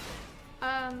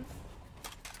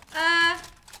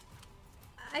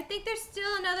 I think there's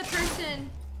still another person.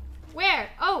 Where?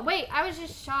 Oh, wait. I was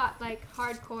just shot, like,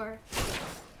 hardcore.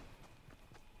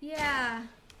 Yeah.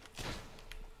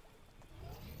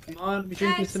 Come on, let me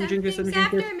drink Guys, this, let me drink this, let me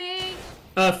something's drink after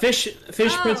this. me.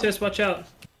 Fish Oh. princess, watch out.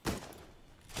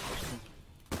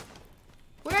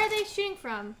 Where are they shooting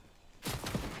from?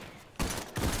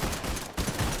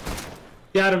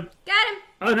 Got him. Got him.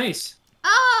 Oh, nice.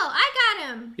 Oh, I got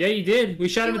him. Yeah, you did. We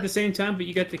shot him You- at the same time, but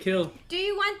you got the kill. Do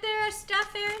you want their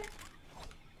stuff, Aaron?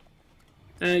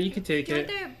 You can take Do you want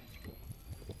it. their...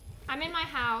 I'm in my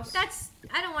house.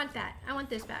 I don't want that. I want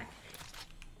this back.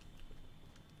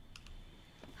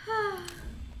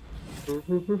 Guys,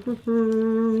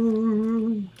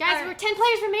 Alright. we're 10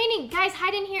 players remaining. Guys,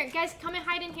 hide in here. Guys, come and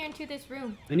hide in here into this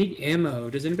room. I need ammo.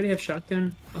 Does anybody have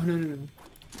shotgun? Oh, no.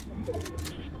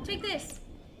 Take this.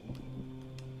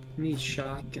 I need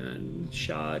shotgun.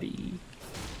 Shoddy.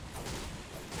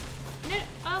 No,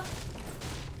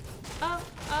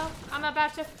 I'm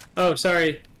about to. Oh,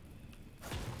 sorry.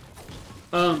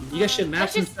 You guys should map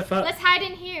some stuff up. Let's hide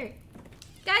in here.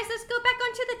 Guys, let's go back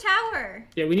onto the tower.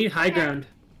 Yeah, we need high ground.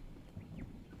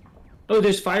 Oh,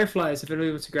 there's fireflies if anybody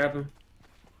wants to grab them.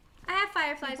 I have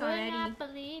fireflies I would already. not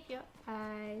believe your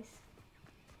eyes.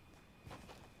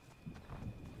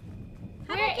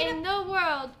 How do Where I get in the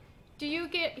world do you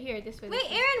get here? This way. Wait,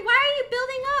 this way. Aaron, why are you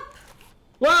building up?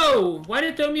 Whoa! Why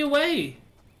did it throw me away?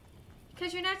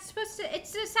 Because you're not supposed to.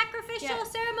 It's a sacrificial Yeah.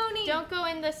 ceremony. Don't go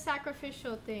in the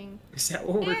sacrificial thing. Is that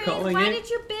what we're Aaron, calling why it? did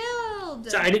you build?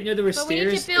 So I didn't know there were But we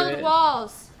stairs need to build to it.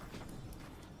 walls.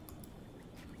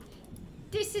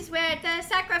 This is where the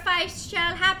sacrifice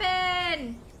shall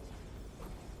happen.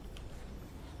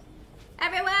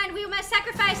 Everyone, we must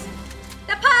sacrifice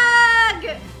the pug.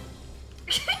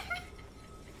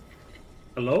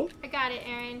 Hello? I got it,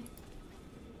 Aaron.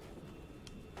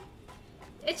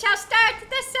 It shall start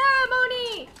the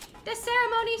ceremony. The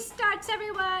ceremony starts,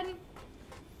 everyone.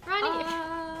 Ronnie.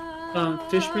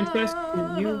 Fish princess,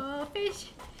 can you-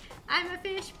 Fish. I'm a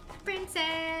fish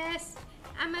princess.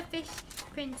 I'm a fish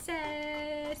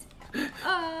princess.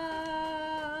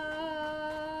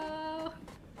 Oh.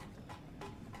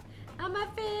 I'm a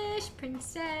fish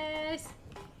princess.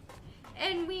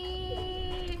 And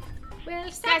we will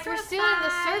Guys, sacrifice. we're still in the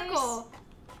circle.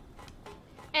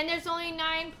 And there's only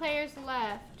 9 players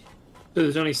left. So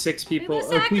there's only 6 We people.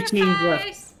 will Or 2 teams left.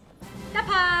 sacrifice the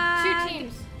pug. 2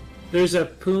 teams. There's a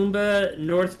Pumbaa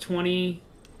North 20.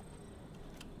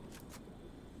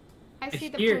 I see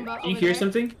the Here, Pumbaa do you over hear there.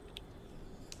 something?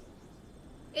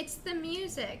 It's the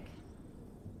music.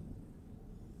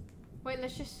 Wait,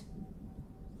 let's just.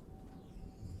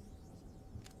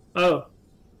 Oh.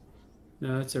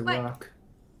 No, it's a What? rock.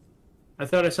 I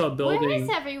thought I saw a Where building. is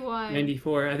everyone?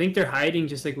 94. I think they're hiding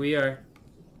just like we are.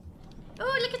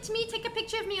 Oh, look at me. Take a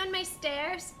picture of me on my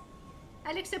stairs.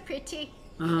 I look so pretty.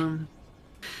 I'm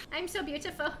so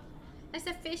beautiful. As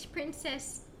a fish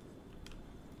princess.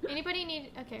 Anybody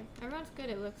need? Okay, everyone's good.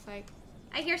 It looks like.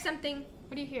 I hear something.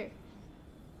 What do you hear?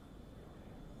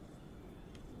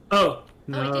 Oh,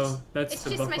 no. it's- that's it's the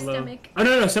just my buffalo. stomach. Oh,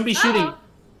 no, somebody's shooting.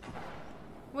 Uh-oh.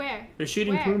 Where? They're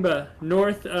shooting Where? Pumbaa.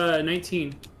 North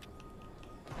 19.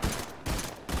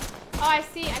 Oh, I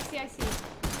see.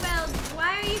 Well,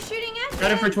 why are you shooting at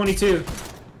Got him for 22.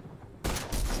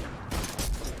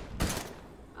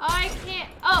 Oh, I can't.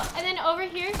 Oh, and then over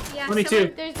here, Yeah, 22.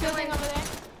 someone- there's building over there.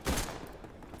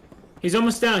 He's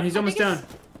almost down. He's I almost think down.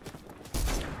 it's-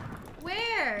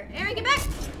 Where? Aaron, get back.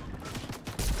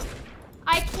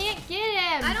 I can't get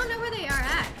him. I don't know where they are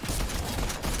at.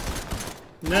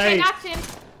 Okay, Nice. knocked him.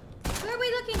 Where are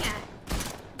we looking at?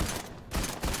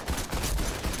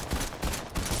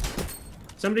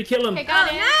 Somebody kill him. Okay, got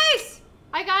Oh, him. nice.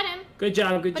 I got him. Good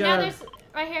job. Good But now job. there's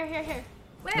right here.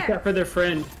 Look Where? out for their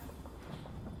friend.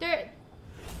 They're.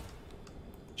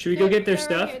 Should we go get their they're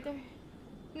stuff? Right here.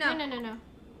 No. No.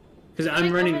 Because They're I'm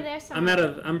like running. over there I'm out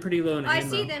of. I'm pretty low on Oh, I ammo.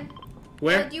 see them.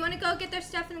 Where? Do you want to go get their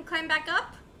stuff and climb back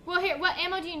up? Well, here. What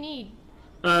ammo do you need?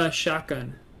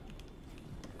 Shotgun.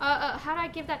 How do I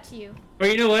give that to you? Or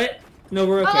you know what? No,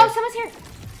 we're okay. Oh, someone's here.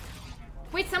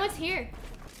 Wait, someone's here.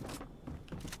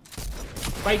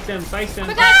 Fight them. Fight them.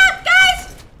 Oh my Ah,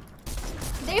 guys!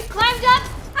 They've climbed up.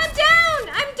 I'm down!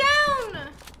 I'm down!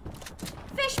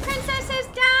 Fish princess is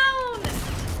down!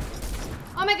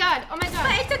 Oh my god. But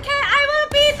it's okay, I will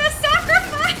be the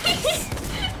sacrifice!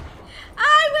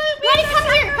 I will be Ronnie, the come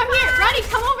here. sacrifice! Ronnie,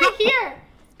 come over here.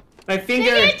 My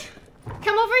finger. Dang it.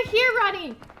 Come over here,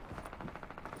 Ronnie.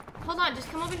 Hold on, just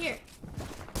come over here.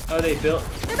 Oh, they built.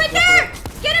 They're right there!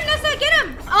 Get him, Nessa, get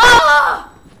him! Oh!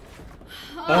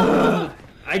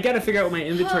 I gotta figure out what my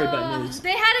inventory button is.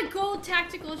 They had a gold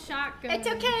tactical shotgun. It's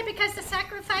okay because the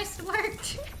sacrifice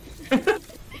worked. Guys,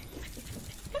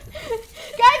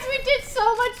 we did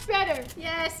so much better.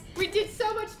 Yes, We did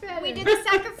so much better. we did the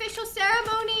sacrificial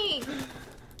ceremony.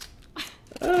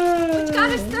 Which got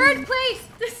us third place.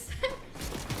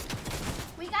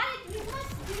 We got it. We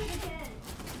must do it again.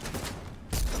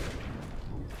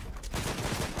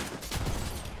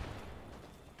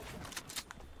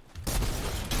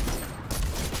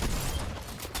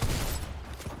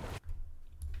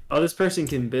 Oh, this person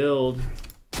can build.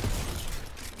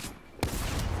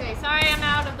 Okay, sorry I'm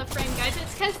out of the frame, guys.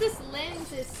 It's because this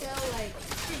lens is so like,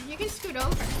 dude, you can scoot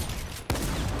over.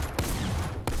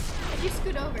 If you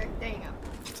scoot over, there you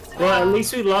go. Well, at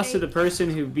least we lost to the person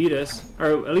who beat us,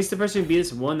 or at least the person who beat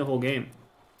us won the whole game.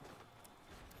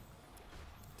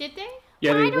 Did they?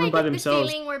 Yeah, Why they do won I by get themselves.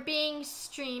 the feeling we're being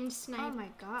stream sniped? Oh my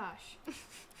gosh.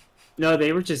 No,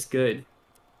 they were just good.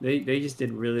 They just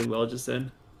did really well just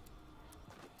then.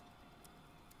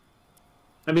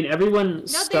 I mean,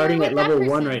 everyone's starting with at that level 1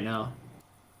 person. right now.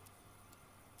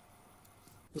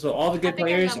 So all the good think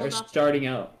I players are leveled up. starting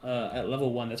out at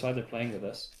level 1. That's why they're playing with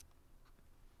us.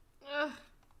 Ugh.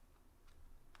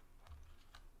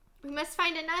 We must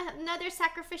find another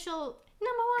sacrificial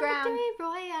 #1 Ground. victory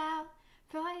royale.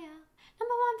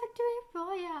 #1 victory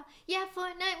royale. Yeah,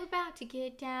 Fortnite, we're about to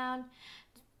get down.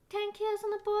 10 kills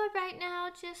on the board right now.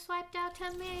 Just swiped out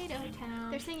Tomato Town.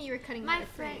 They're saying you were cutting My out a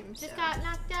friend frame. just so. got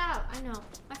knocked out. I know.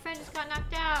 My friend just got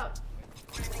knocked out.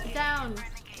 Down.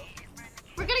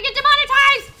 We're gonna get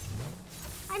demonetized!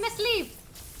 I must leave.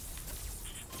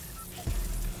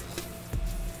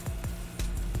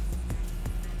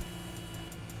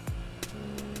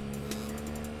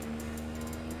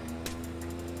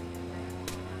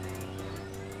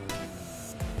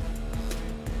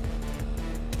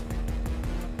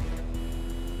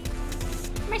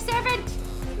 My servant!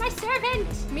 My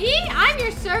servant! Me? I'm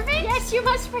your servant? Yes, you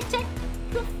must protect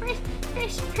the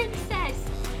fish princess.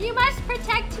 You must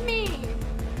protect me.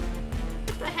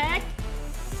 What the heck?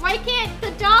 Why can't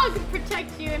the dog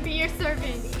protect you and be your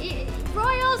servant?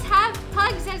 Royals have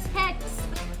pugs as pets.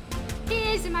 He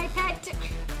is my pet.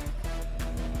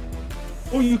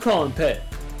 Who you calling pet?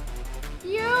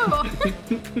 You.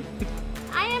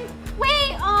 I am.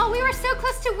 Wait. Oh, we were so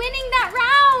close to winning that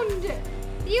round.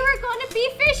 You were going to be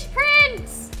Fish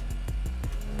Prince.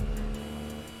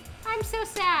 I'm so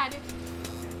sad.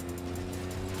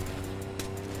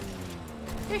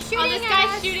 They're shooting Oh, this at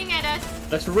guy's us. shooting at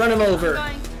us. Let's run him over.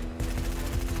 I'm going.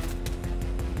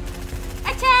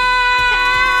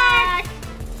 Attack!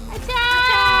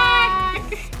 Attack!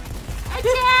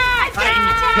 Attack! I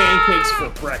eat pancakes for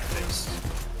breakfast.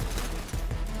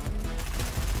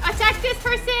 Attack this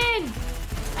person!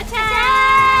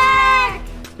 Attack!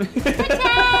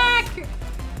 Attack!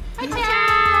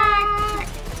 Attack!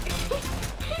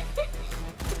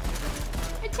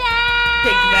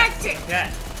 Attack! Take that.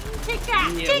 Take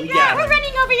that! Yeah, Take we that! got We're him.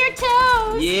 running over your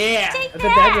toes! Yeah. Take I bet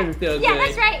that! that doesn't feel Yeah, good.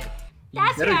 that's right.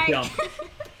 That's better right. jump.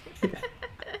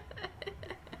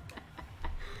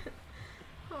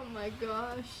 Oh my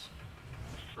gosh.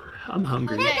 I'm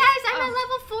hungry. Hey Okay. guys, I'm Oh. at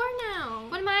level 4 now.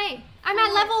 What am I? I'm Oh,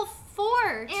 at level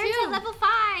 4 too. Aaron's at level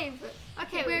 5.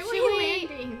 Okay, Where should were you we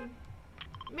landing?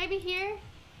 maybe here?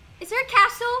 Is there a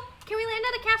castle? Can we land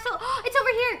at a castle? Oh, it's over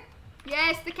here.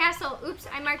 Yes, the castle. Oops,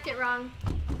 I marked it wrong.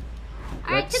 All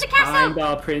right, Let's to the castle. find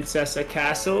our princess a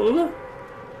castle.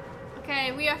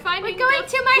 Okay, we are finding We're going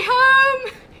to my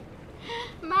home.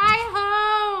 My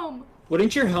home.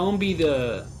 Wouldn't your home be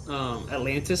the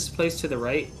Atlantis place to the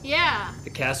right? Yeah. The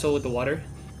castle with the water?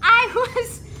 I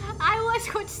was,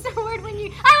 what's the word when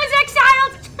you, I was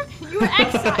exiled. You were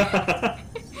exiled.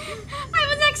 I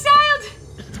was exiled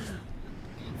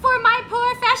for my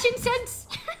poor fashion sense.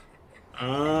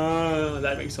 Oh,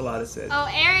 that makes a lot of sense. Oh,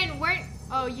 Aaron,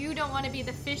 oh, you don't want to be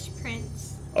the fish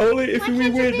prince. Only if Why we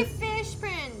can't you win. be Fish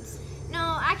Prince?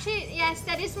 No, actually, yes,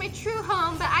 that is my true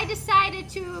home, but I decided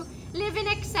to live in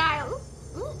exile.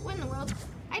 Ooh, what in the world?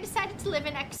 I decided to live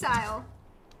in exile.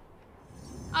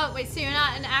 Oh, wait, so you're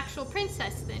not an actual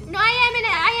princess then? No,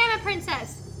 I am a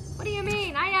princess. What do you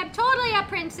mean? I am totally a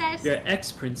princess. You're an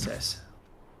ex-princess.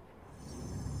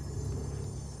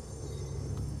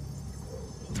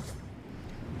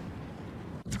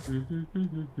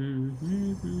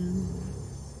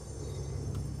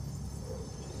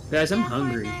 Guys, I'm Yeah,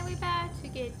 hungry. Fortnite, we about to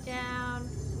get down.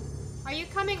 Are you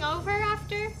coming over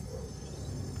after?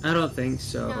 I don't think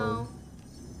so. No.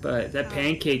 But that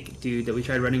pancake dude that we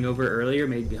tried running over earlier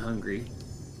made me hungry.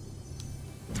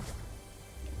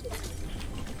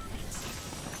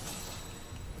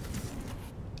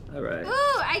 Alright.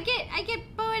 Ooh, I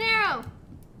get bow and arrow.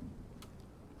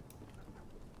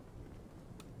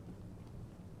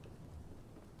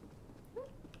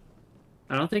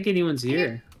 I don't think anyone's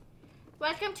here.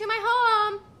 Welcome to my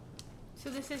home. So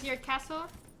this is your castle?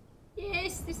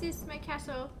 Yes, this is my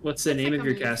castle. What's the name Like of a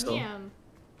your castle? museum.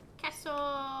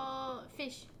 Castle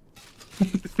fish.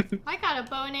 I got a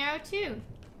bow and arrow too.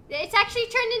 It's actually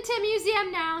turned into a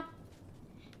museum now.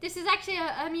 This is actually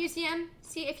a museum.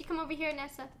 See, if you come over here,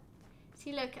 Nessa.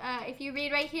 See, look, if you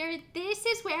read right here, this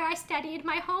is where I studied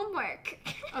my homework.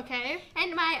 Okay.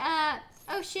 And my,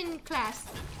 ocean class.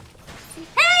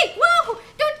 Hey, whoa!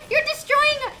 Don't, you're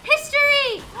destroying history!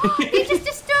 Wait! He just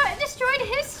destroyed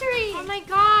history! Oh my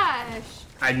gosh.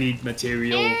 I need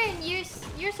material. Aaron,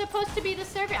 you're supposed to be the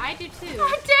servant. I do too. How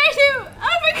dare you!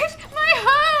 Oh my gosh, my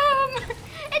home!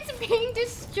 It's being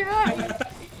destroyed.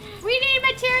 We need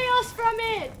materials from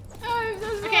it. Oh, I'm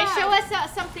so Okay, sad. show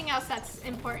us something else that's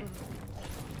important.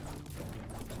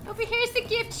 Over here's the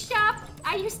gift shop.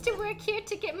 I used to work here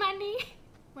to get money.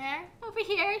 Where? Over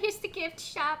here's the gift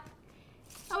shop.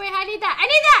 Oh wait, I need that. I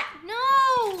need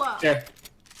that! No! There.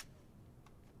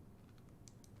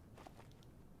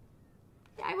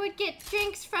 I would get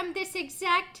drinks from this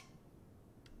exact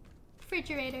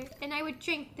refrigerator, and I would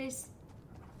drink this.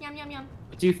 Yum, yum, yum.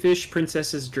 What do fish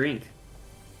princesses drink?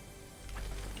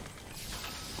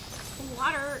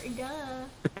 Water, duh.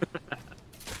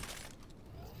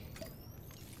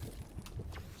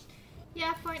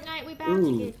 Yeah, Fortnite, we about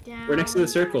to get down. We're next to the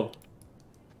circle.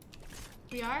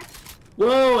 We are?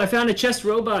 Whoa, I found a chest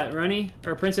robot, Ronnie.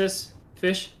 Or princess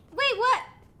fish. Wait, what?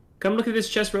 Come look at this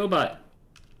chest robot.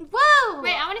 Whoa!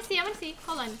 Wait, I want to see.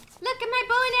 Hold on. Look at my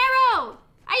bow and arrow.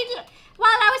 While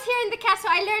I was here in the castle,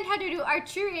 I learned how to do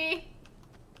archery.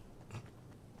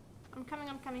 I'm coming.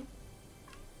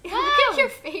 Look Wow. at your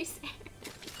face.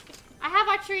 I have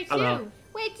archery too. Hello.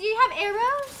 Wait, do you have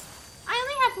arrows? I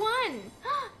only have one.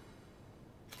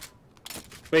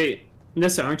 Wait,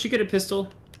 Nessa, aren't you good at pistol?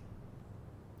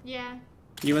 Yeah.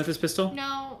 You want this pistol?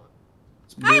 No.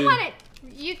 It's I blue. want it.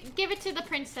 You give it to the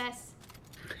princess.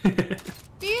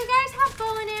 Do you guys have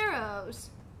bow and arrows?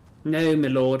 No, my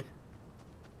lord.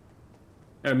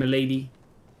 Or my lady.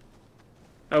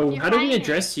 Oh, Your how do we Highness.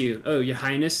 address you? Oh, your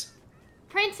highness?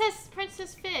 Princess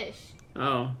Fish.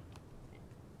 Oh.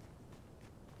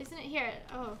 Isn't it here?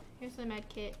 Oh, here's the med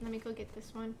kit. Let me go get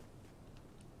this one.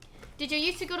 Did you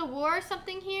used to go to war or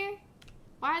something here?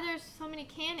 Why are there so many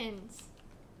cannons?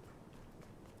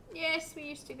 Yes, we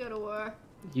used to go to war.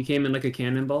 You came in like a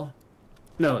cannonball?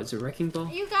 No, it's a wrecking ball?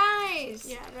 You guys.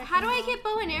 Yeah, How do I wrecking get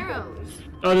bow and arrows?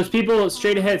 Oh, there's people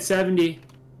straight ahead, 70.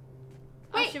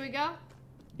 Oh, Wait. should we go?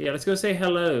 Yeah, let's go say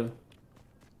hello.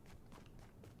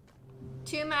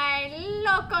 To my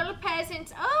local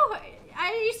peasants. Oh,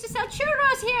 I used to sell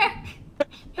churros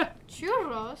here.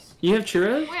 Churros? You have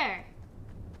churros? Where?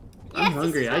 I'm Yes,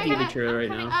 hungry. this is I'd eat a my- churro right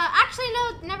coming. now. Actually,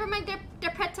 no, never mind.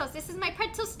 They're pretzels. This is my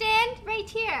pretzel stand right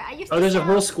here. I used to Oh, there's a sell-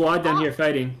 whole squad down Oh. here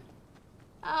fighting.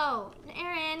 Oh,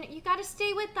 Aaron, you gotta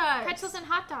stay with us. Pretzels and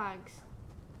hot dogs.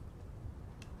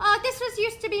 Oh, this was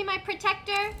used to be my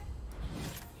protector.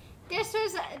 This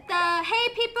was the hay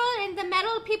people and the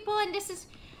metal people, and this is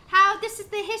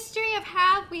the history of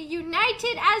how we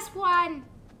united as one.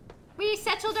 We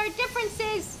settled our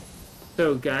differences.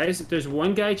 So, guys, there's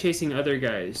one guy chasing other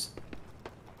guys.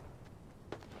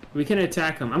 We can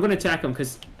attack him. I'm gonna attack him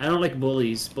because I don't like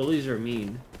bullies. Bullies are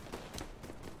mean.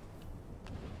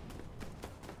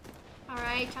 All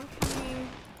right, I'm coming.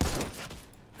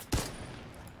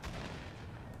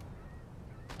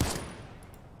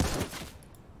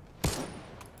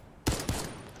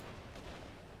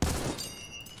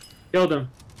 Killed him.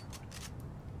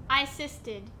 I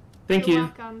assisted. Thank You're you.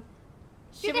 welcome.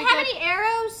 Do Should they we have go? any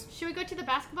arrows? Should we go to the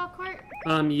basketball court?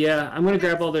 Yeah, I'm gonna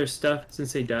grab all their stuff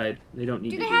since they died. They don't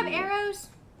need Do to they have anymore. arrows?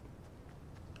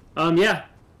 Yeah.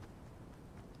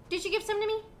 Did you give some to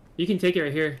me? You can take it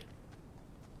right here.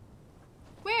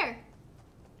 Where?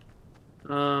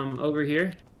 Over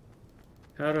here.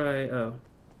 How do I... Oh.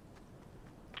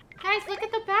 Guys, look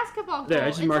at the basketball goal. There, I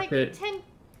just it's marked like it. 10.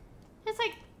 It's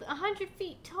like 100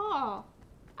 feet tall.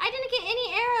 I didn't get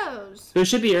any arrows. There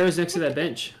should be arrows next to that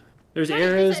bench. There's Guys,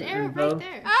 arrows There's an arrow and bow. right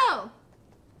there. Oh,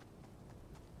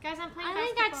 Guys, I'm playing I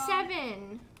only basketball. got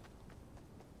 7.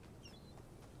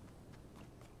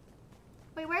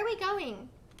 Wait, where are we going?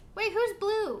 Wait, who's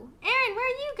blue? Aaron, where are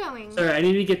you going? Sorry, I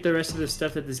need to get the rest of the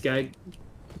stuff that this guy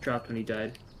dropped when he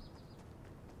died.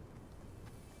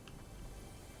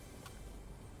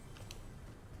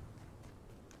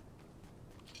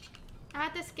 I'm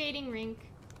at the skating rink.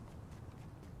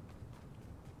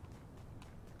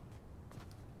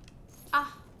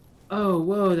 Ah, Oh,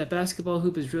 whoa, that basketball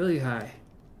hoop is really high.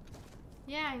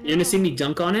 Yeah, I know. You gonna see me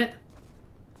dunk on it?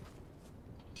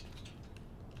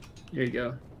 There you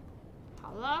go.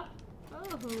 Hello?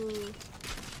 Oh.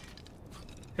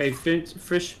 Hey,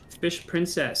 fish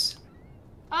princess.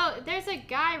 Oh, there's a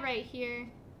guy right here.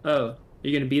 Oh, are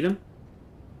you gonna beat him?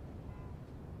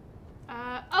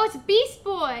 Oh, it's Beast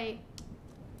Boy.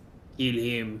 Kill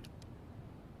him.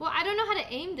 Well, I don't know how to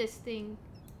aim this thing.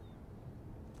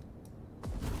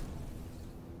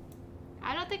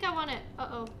 I don't think I want to.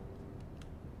 Uh-oh.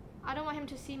 I don't want him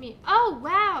to see me. Oh,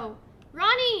 wow.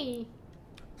 Ronnie.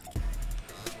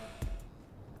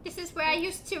 this is where I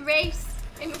used to race.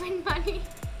 and win money.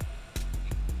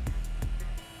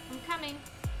 I'm coming.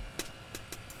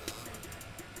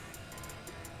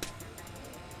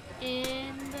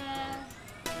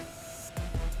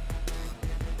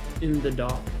 In the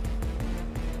dock.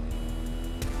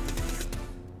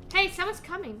 Hey, someone's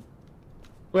coming.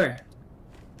 Where?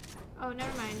 Oh,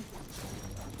 never mind.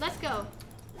 Let's go.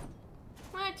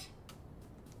 What?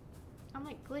 I'm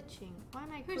like glitching. Why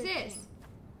am I glitching? Who's this?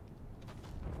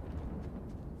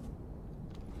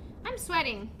 I'm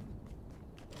sweating.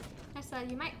 I saw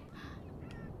you might.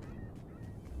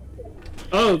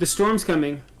 Oh, the storm's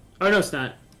coming. Oh no, it's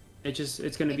not.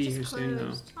 It's gonna be just here soon though.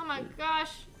 closed. Oh my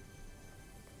gosh.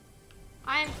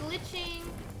 I am glitching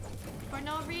for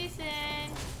no reason.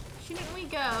 Shouldn't we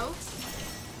go?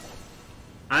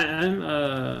 I'm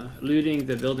looting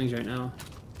the buildings right now.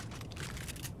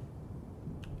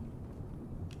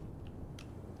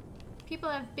 People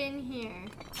have been here.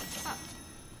 Oh.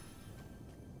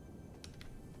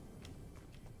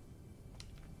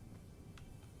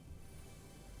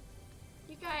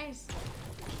 You guys.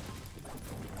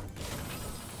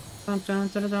 Dun, dun,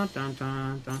 dun, dun, dun,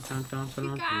 dun, dun, dun, dun, You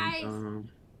dun, guys. dun.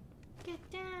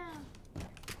 Get down.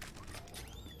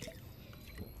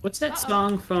 What's that Uh-oh.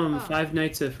 song from Oh. Five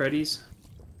Nights at Freddy's?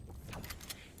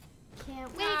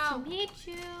 Can't wait Wow. to meet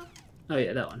you. Oh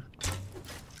yeah, that one.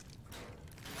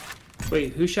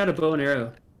 Wait, who shot a bow and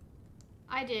arrow?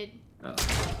 I did. Oh.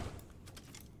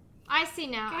 I see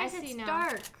now. Guys, I see it's now.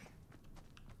 dark.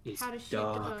 It's How to shoot the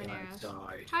bow and arrow.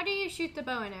 outside. How do you shoot the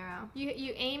bow and arrow?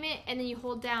 You aim it and then you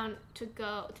hold down to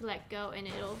let go and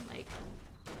it'll like.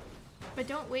 But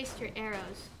don't waste your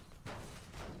arrows.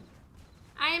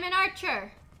 I am an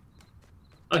archer.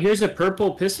 Oh, here's a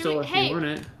purple pistol if hey. you want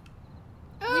it.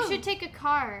 Ooh. We should take a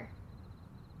car.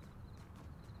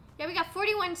 Yeah, we got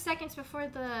 41 seconds before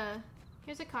the.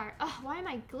 Here's a car. Oh, why am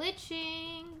I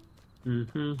glitching?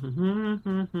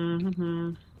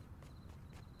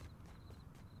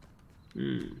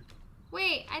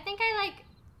 Wait, I think I like.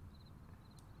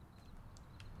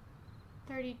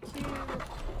 32.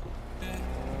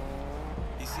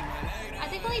 I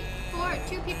think only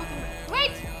two people can.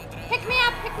 Wait! Pick me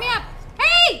up! Pick me up!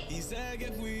 Hey!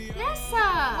 Yes,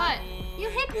 What? You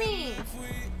hit me!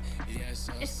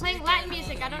 It's playing Latin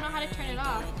music. I don't know how to turn it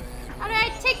off.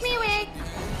 Alright, take me away!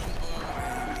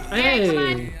 Hey! come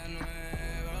on.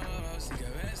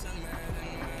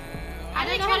 I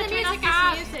don't know how to turn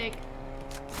off this music.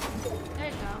 There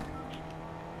you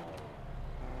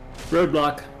go.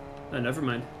 Roadblock. Oh, never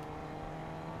mind.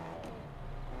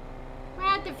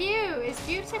 Wow, the view is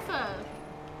beautiful.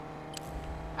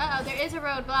 Uh-oh, there is a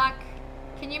roadblock.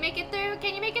 Can you make it through?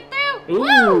 Can you make it through? Ooh,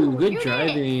 Woo! good You did it.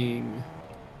 driving.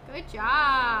 Good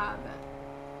job.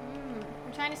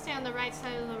 I'm trying to stay on the right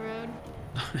side of the road.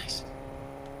 Oh, nice.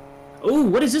 Ooh,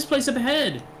 what is this place up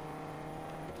ahead?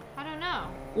 I don't know.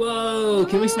 Whoa,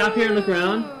 can we stop here and look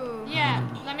around? Ooh. Yeah,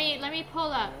 let me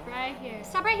pull up right here.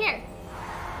 Stop right here.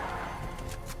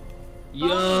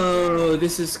 Yo,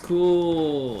 this is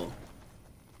cool.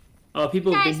 Oh,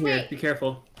 people have Guys, been here. wait. Be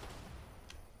careful.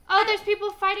 Oh, there's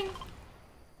people fighting.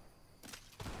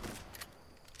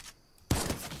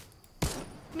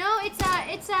 No,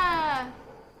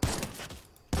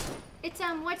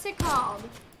 what's it called?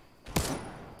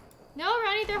 No,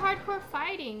 Ronnie, they're hardcore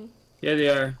fighting. Yeah, they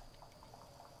are.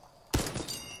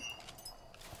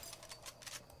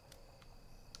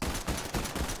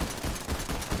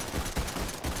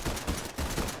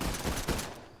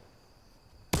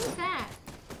 Who's that?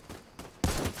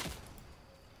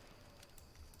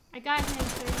 I got him in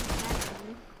 30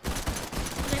 seconds.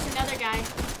 Oh, there's another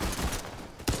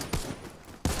guy.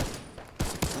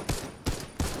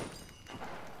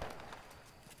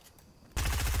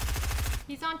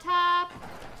 He's on top.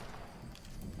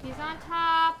 He's on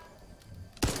top.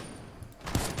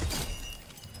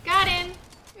 Got him.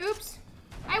 Oops.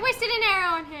 I wasted an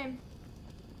arrow on him.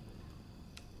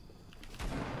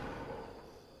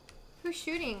 Who's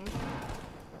shooting?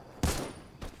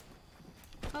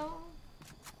 Oh.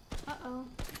 Uh-oh. Oh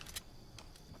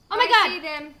I my see god.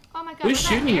 them. Oh my god. Who's was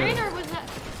shooting that Aaron her? or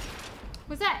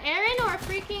was that Aaron or a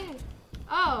freaking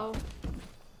Oh.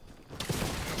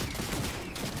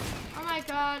 Oh my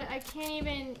god, I can't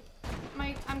even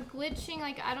I'm glitching,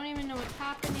 like I don't even know what's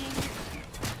happening.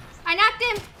 I knocked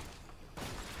him.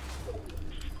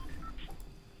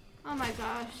 Oh my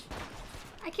gosh.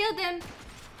 I killed them.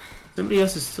 Somebody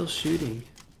else is still shooting.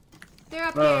 They're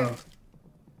up Oh. here.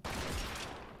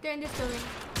 They're in this building.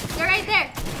 They're right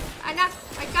there. I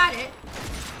got it.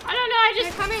 I don't know, I They're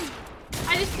just coming.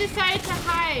 I just decided to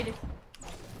hide.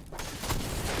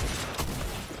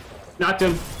 Knocked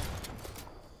him.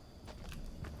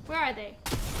 Where are they?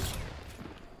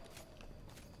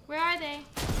 Where are they?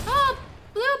 Oh,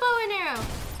 blue bow and arrow.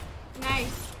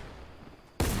 Nice.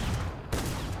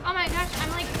 Oh my gosh, I'm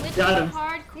like Got him. glitching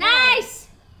hardcore. Nice.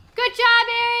 Good job,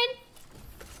 Aaron.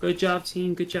 Good job,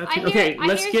 team. Good job, I team. hear- Okay, I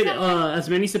let's hear get someone- as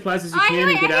many supplies as you I can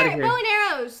and get out of hear here. bow and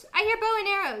arrows. I hear bow and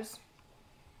arrows.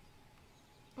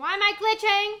 Why am I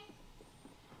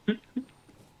glitching?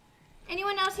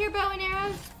 Anyone else hear bow and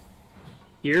arrows?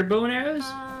 Your bow and arrows?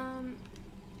 Um,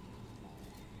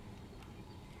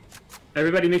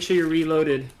 Everybody make sure you're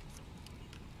reloaded.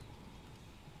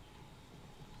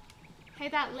 Hey,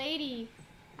 that lady.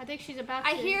 I think she's about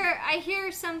to. I hear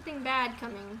something bad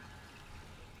coming.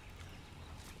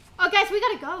 Oh, guys, we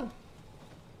gotta go.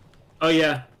 Oh,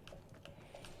 yeah.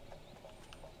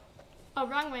 Oh,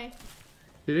 wrong way.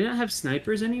 Do they not have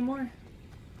snipers anymore?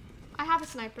 I have a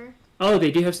sniper. Oh,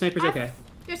 they do have snipers? Okay.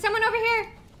 There's someone over here.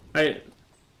 Alright.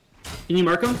 Can you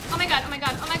mark them? Oh my god, oh my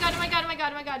god, oh my god, oh my god, oh my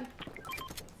god, oh my god.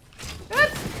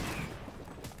 Oops!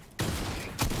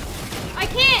 I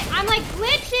can't! I'm like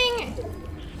glitching!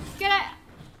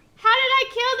 How did I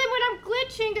kill them when I'm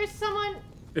glitching? There's someone...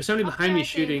 There's somebody Okay, behind me I think.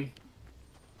 shooting.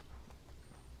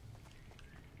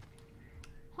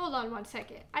 Hold on 1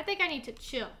 second. I think I need to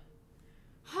chill.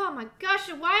 Oh my gosh,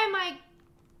 why am I...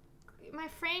 My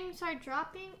frames are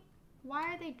dropping?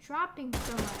 Why are they dropping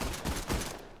so much?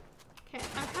 Okay,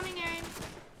 I'm coming, Aaron.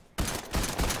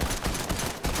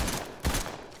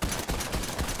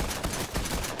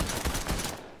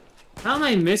 How am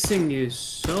I missing you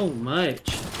so much?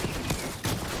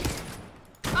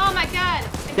 Oh my god!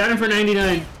 Got him for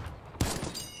 99.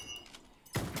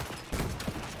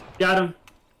 Got him.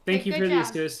 Thank Okay, you good for the job.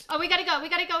 assist. Oh, we gotta go, we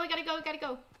gotta go, we gotta go, we gotta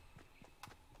go.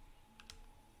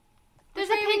 There's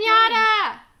a Which way are we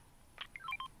pinata!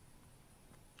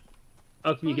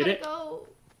 Oh, can you get it? Go.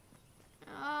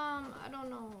 I don't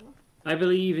know. I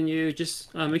believe in you.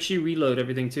 Just make sure you reload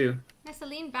everything too. Has to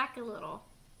lean back a little.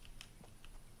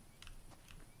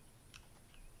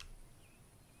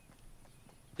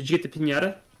 Did you get the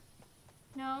pinata?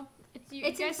 No, it's you.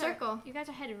 It's you in a guys circle. You guys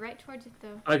are headed right towards it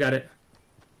though. I got it.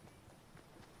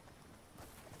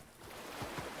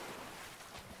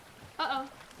 Uh-oh.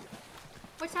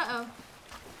 What's that? Oh.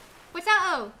 What's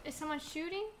that? Oh. Is someone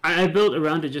shooting? I built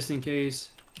around it just in case.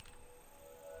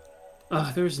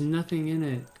 Oh, there's nothing in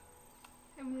it.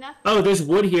 Nothing. Oh, there's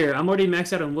wood here. I'm already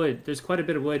maxed out on wood. There's quite a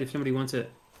bit of wood if somebody wants it.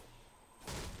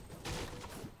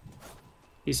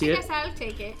 You see I it? guess I'll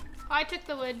take it. Oh, I took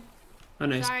the wood. Oh,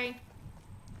 nice. Sorry.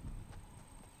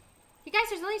 You guys,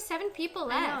 there's only 7 people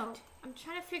I know. left. I'm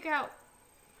trying to figure out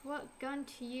what gun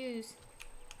to use.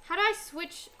 How do I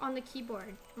switch on the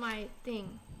keyboard? My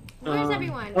thing. Where's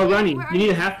everyone? Oh, Yeah, Ronnie, where are you need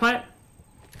a half pot?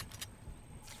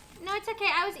 No, it's okay.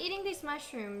 I was eating these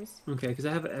mushrooms. Okay, because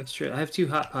I have an extra. I have 2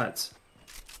 hot pots.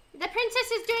 The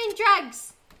princess is doing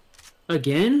drugs.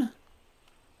 Again?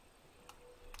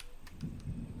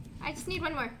 I just need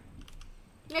one more.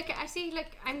 Look, I see. Look,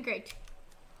 I'm great.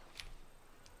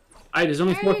 Alright, there's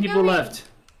only Where are 4 you people going? left.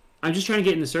 I'm just trying to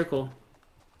get in the circle.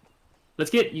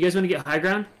 Let's get. You guys want to get high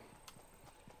ground?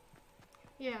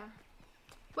 Yeah.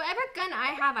 Whatever gun I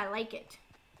have, I like it.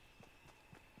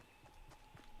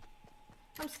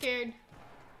 I'm scared.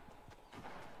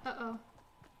 Uh-oh.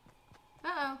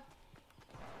 Uh-oh.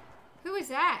 Who is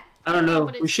that? I don't know.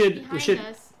 But We it's should behind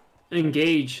us.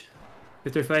 engage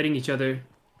if they're fighting each other.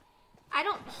 I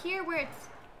don't hear where it's...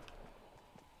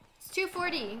 It's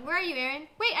 240. Where are you, Aaron?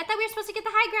 Wait, I thought we were supposed to get the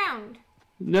high ground.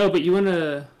 No, but you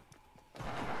wanna.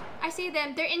 I see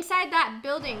them. They're inside that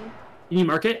building. Can you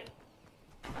mark it?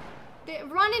 They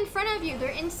run in front of you. They're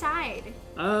inside.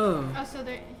 Oh. Oh, so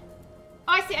they're...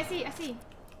 Oh, I see.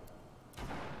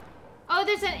 Oh,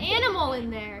 there's an animal in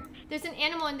there. There's an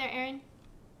animal in there, Aaron.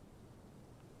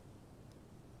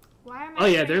 Why am I... Oh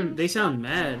yeah, frames they sound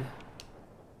dropping? mad.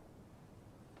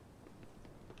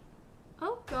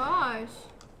 Oh, gosh.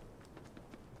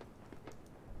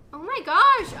 Oh, my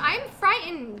gosh. I'm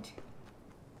frightened.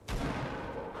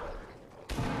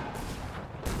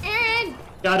 Aaron!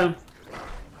 Got him.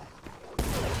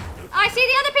 Oh, I see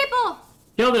the other people.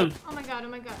 Killed him. Oh my god. Oh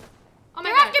my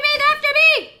They're god. after me. They're after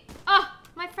me. Oh,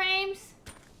 my frames.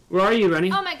 Where are you,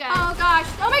 Ronnie? Oh my god. Oh, gosh.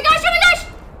 Oh, my gosh. Oh, my gosh.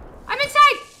 I'm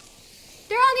inside.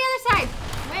 They're on the other side.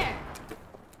 Where?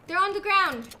 They're on the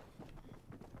ground.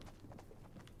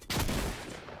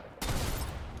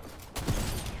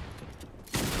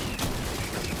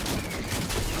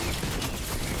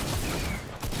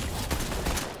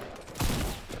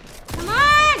 Come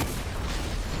on!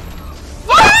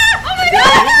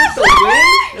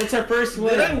 That's our first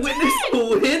Did I win. witness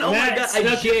the win? Oh my Matt god,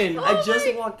 snuck in. I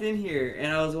just walked in here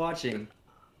and I was watching.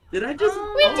 Did I just?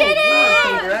 We did wow,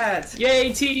 it! Congrats!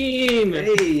 Yay, team!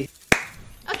 Hey!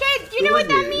 Okay, you know what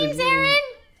that means, Aaron?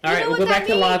 All right, we'll go back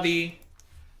to lobby.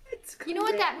 You know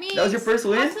what that means? That was your first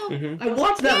win? Also, Mhm. I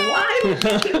watched that live!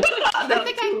 that, was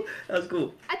think cool. That was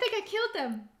cool. I think I killed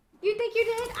them. You think you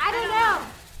did? I don't know.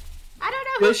 I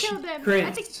don't know who Fish killed them. I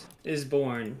Prince think is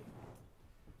born.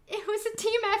 it was a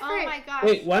team effort. Oh my gosh.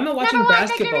 Wait, why am I watching Never won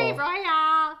Victory basketball?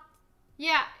 Royale.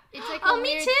 Yeah, it's like a Oh,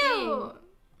 me weird too. thing.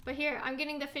 But here, I'm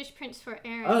getting the Fish Prince for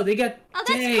Aaron. Oh, they got. Oh, that's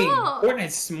dang, cool.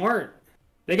 Fortnite's smart.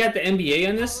 They got the NBA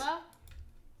on this. Hello?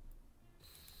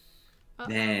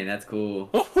 Dang, that's cool.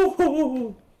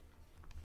 Oh,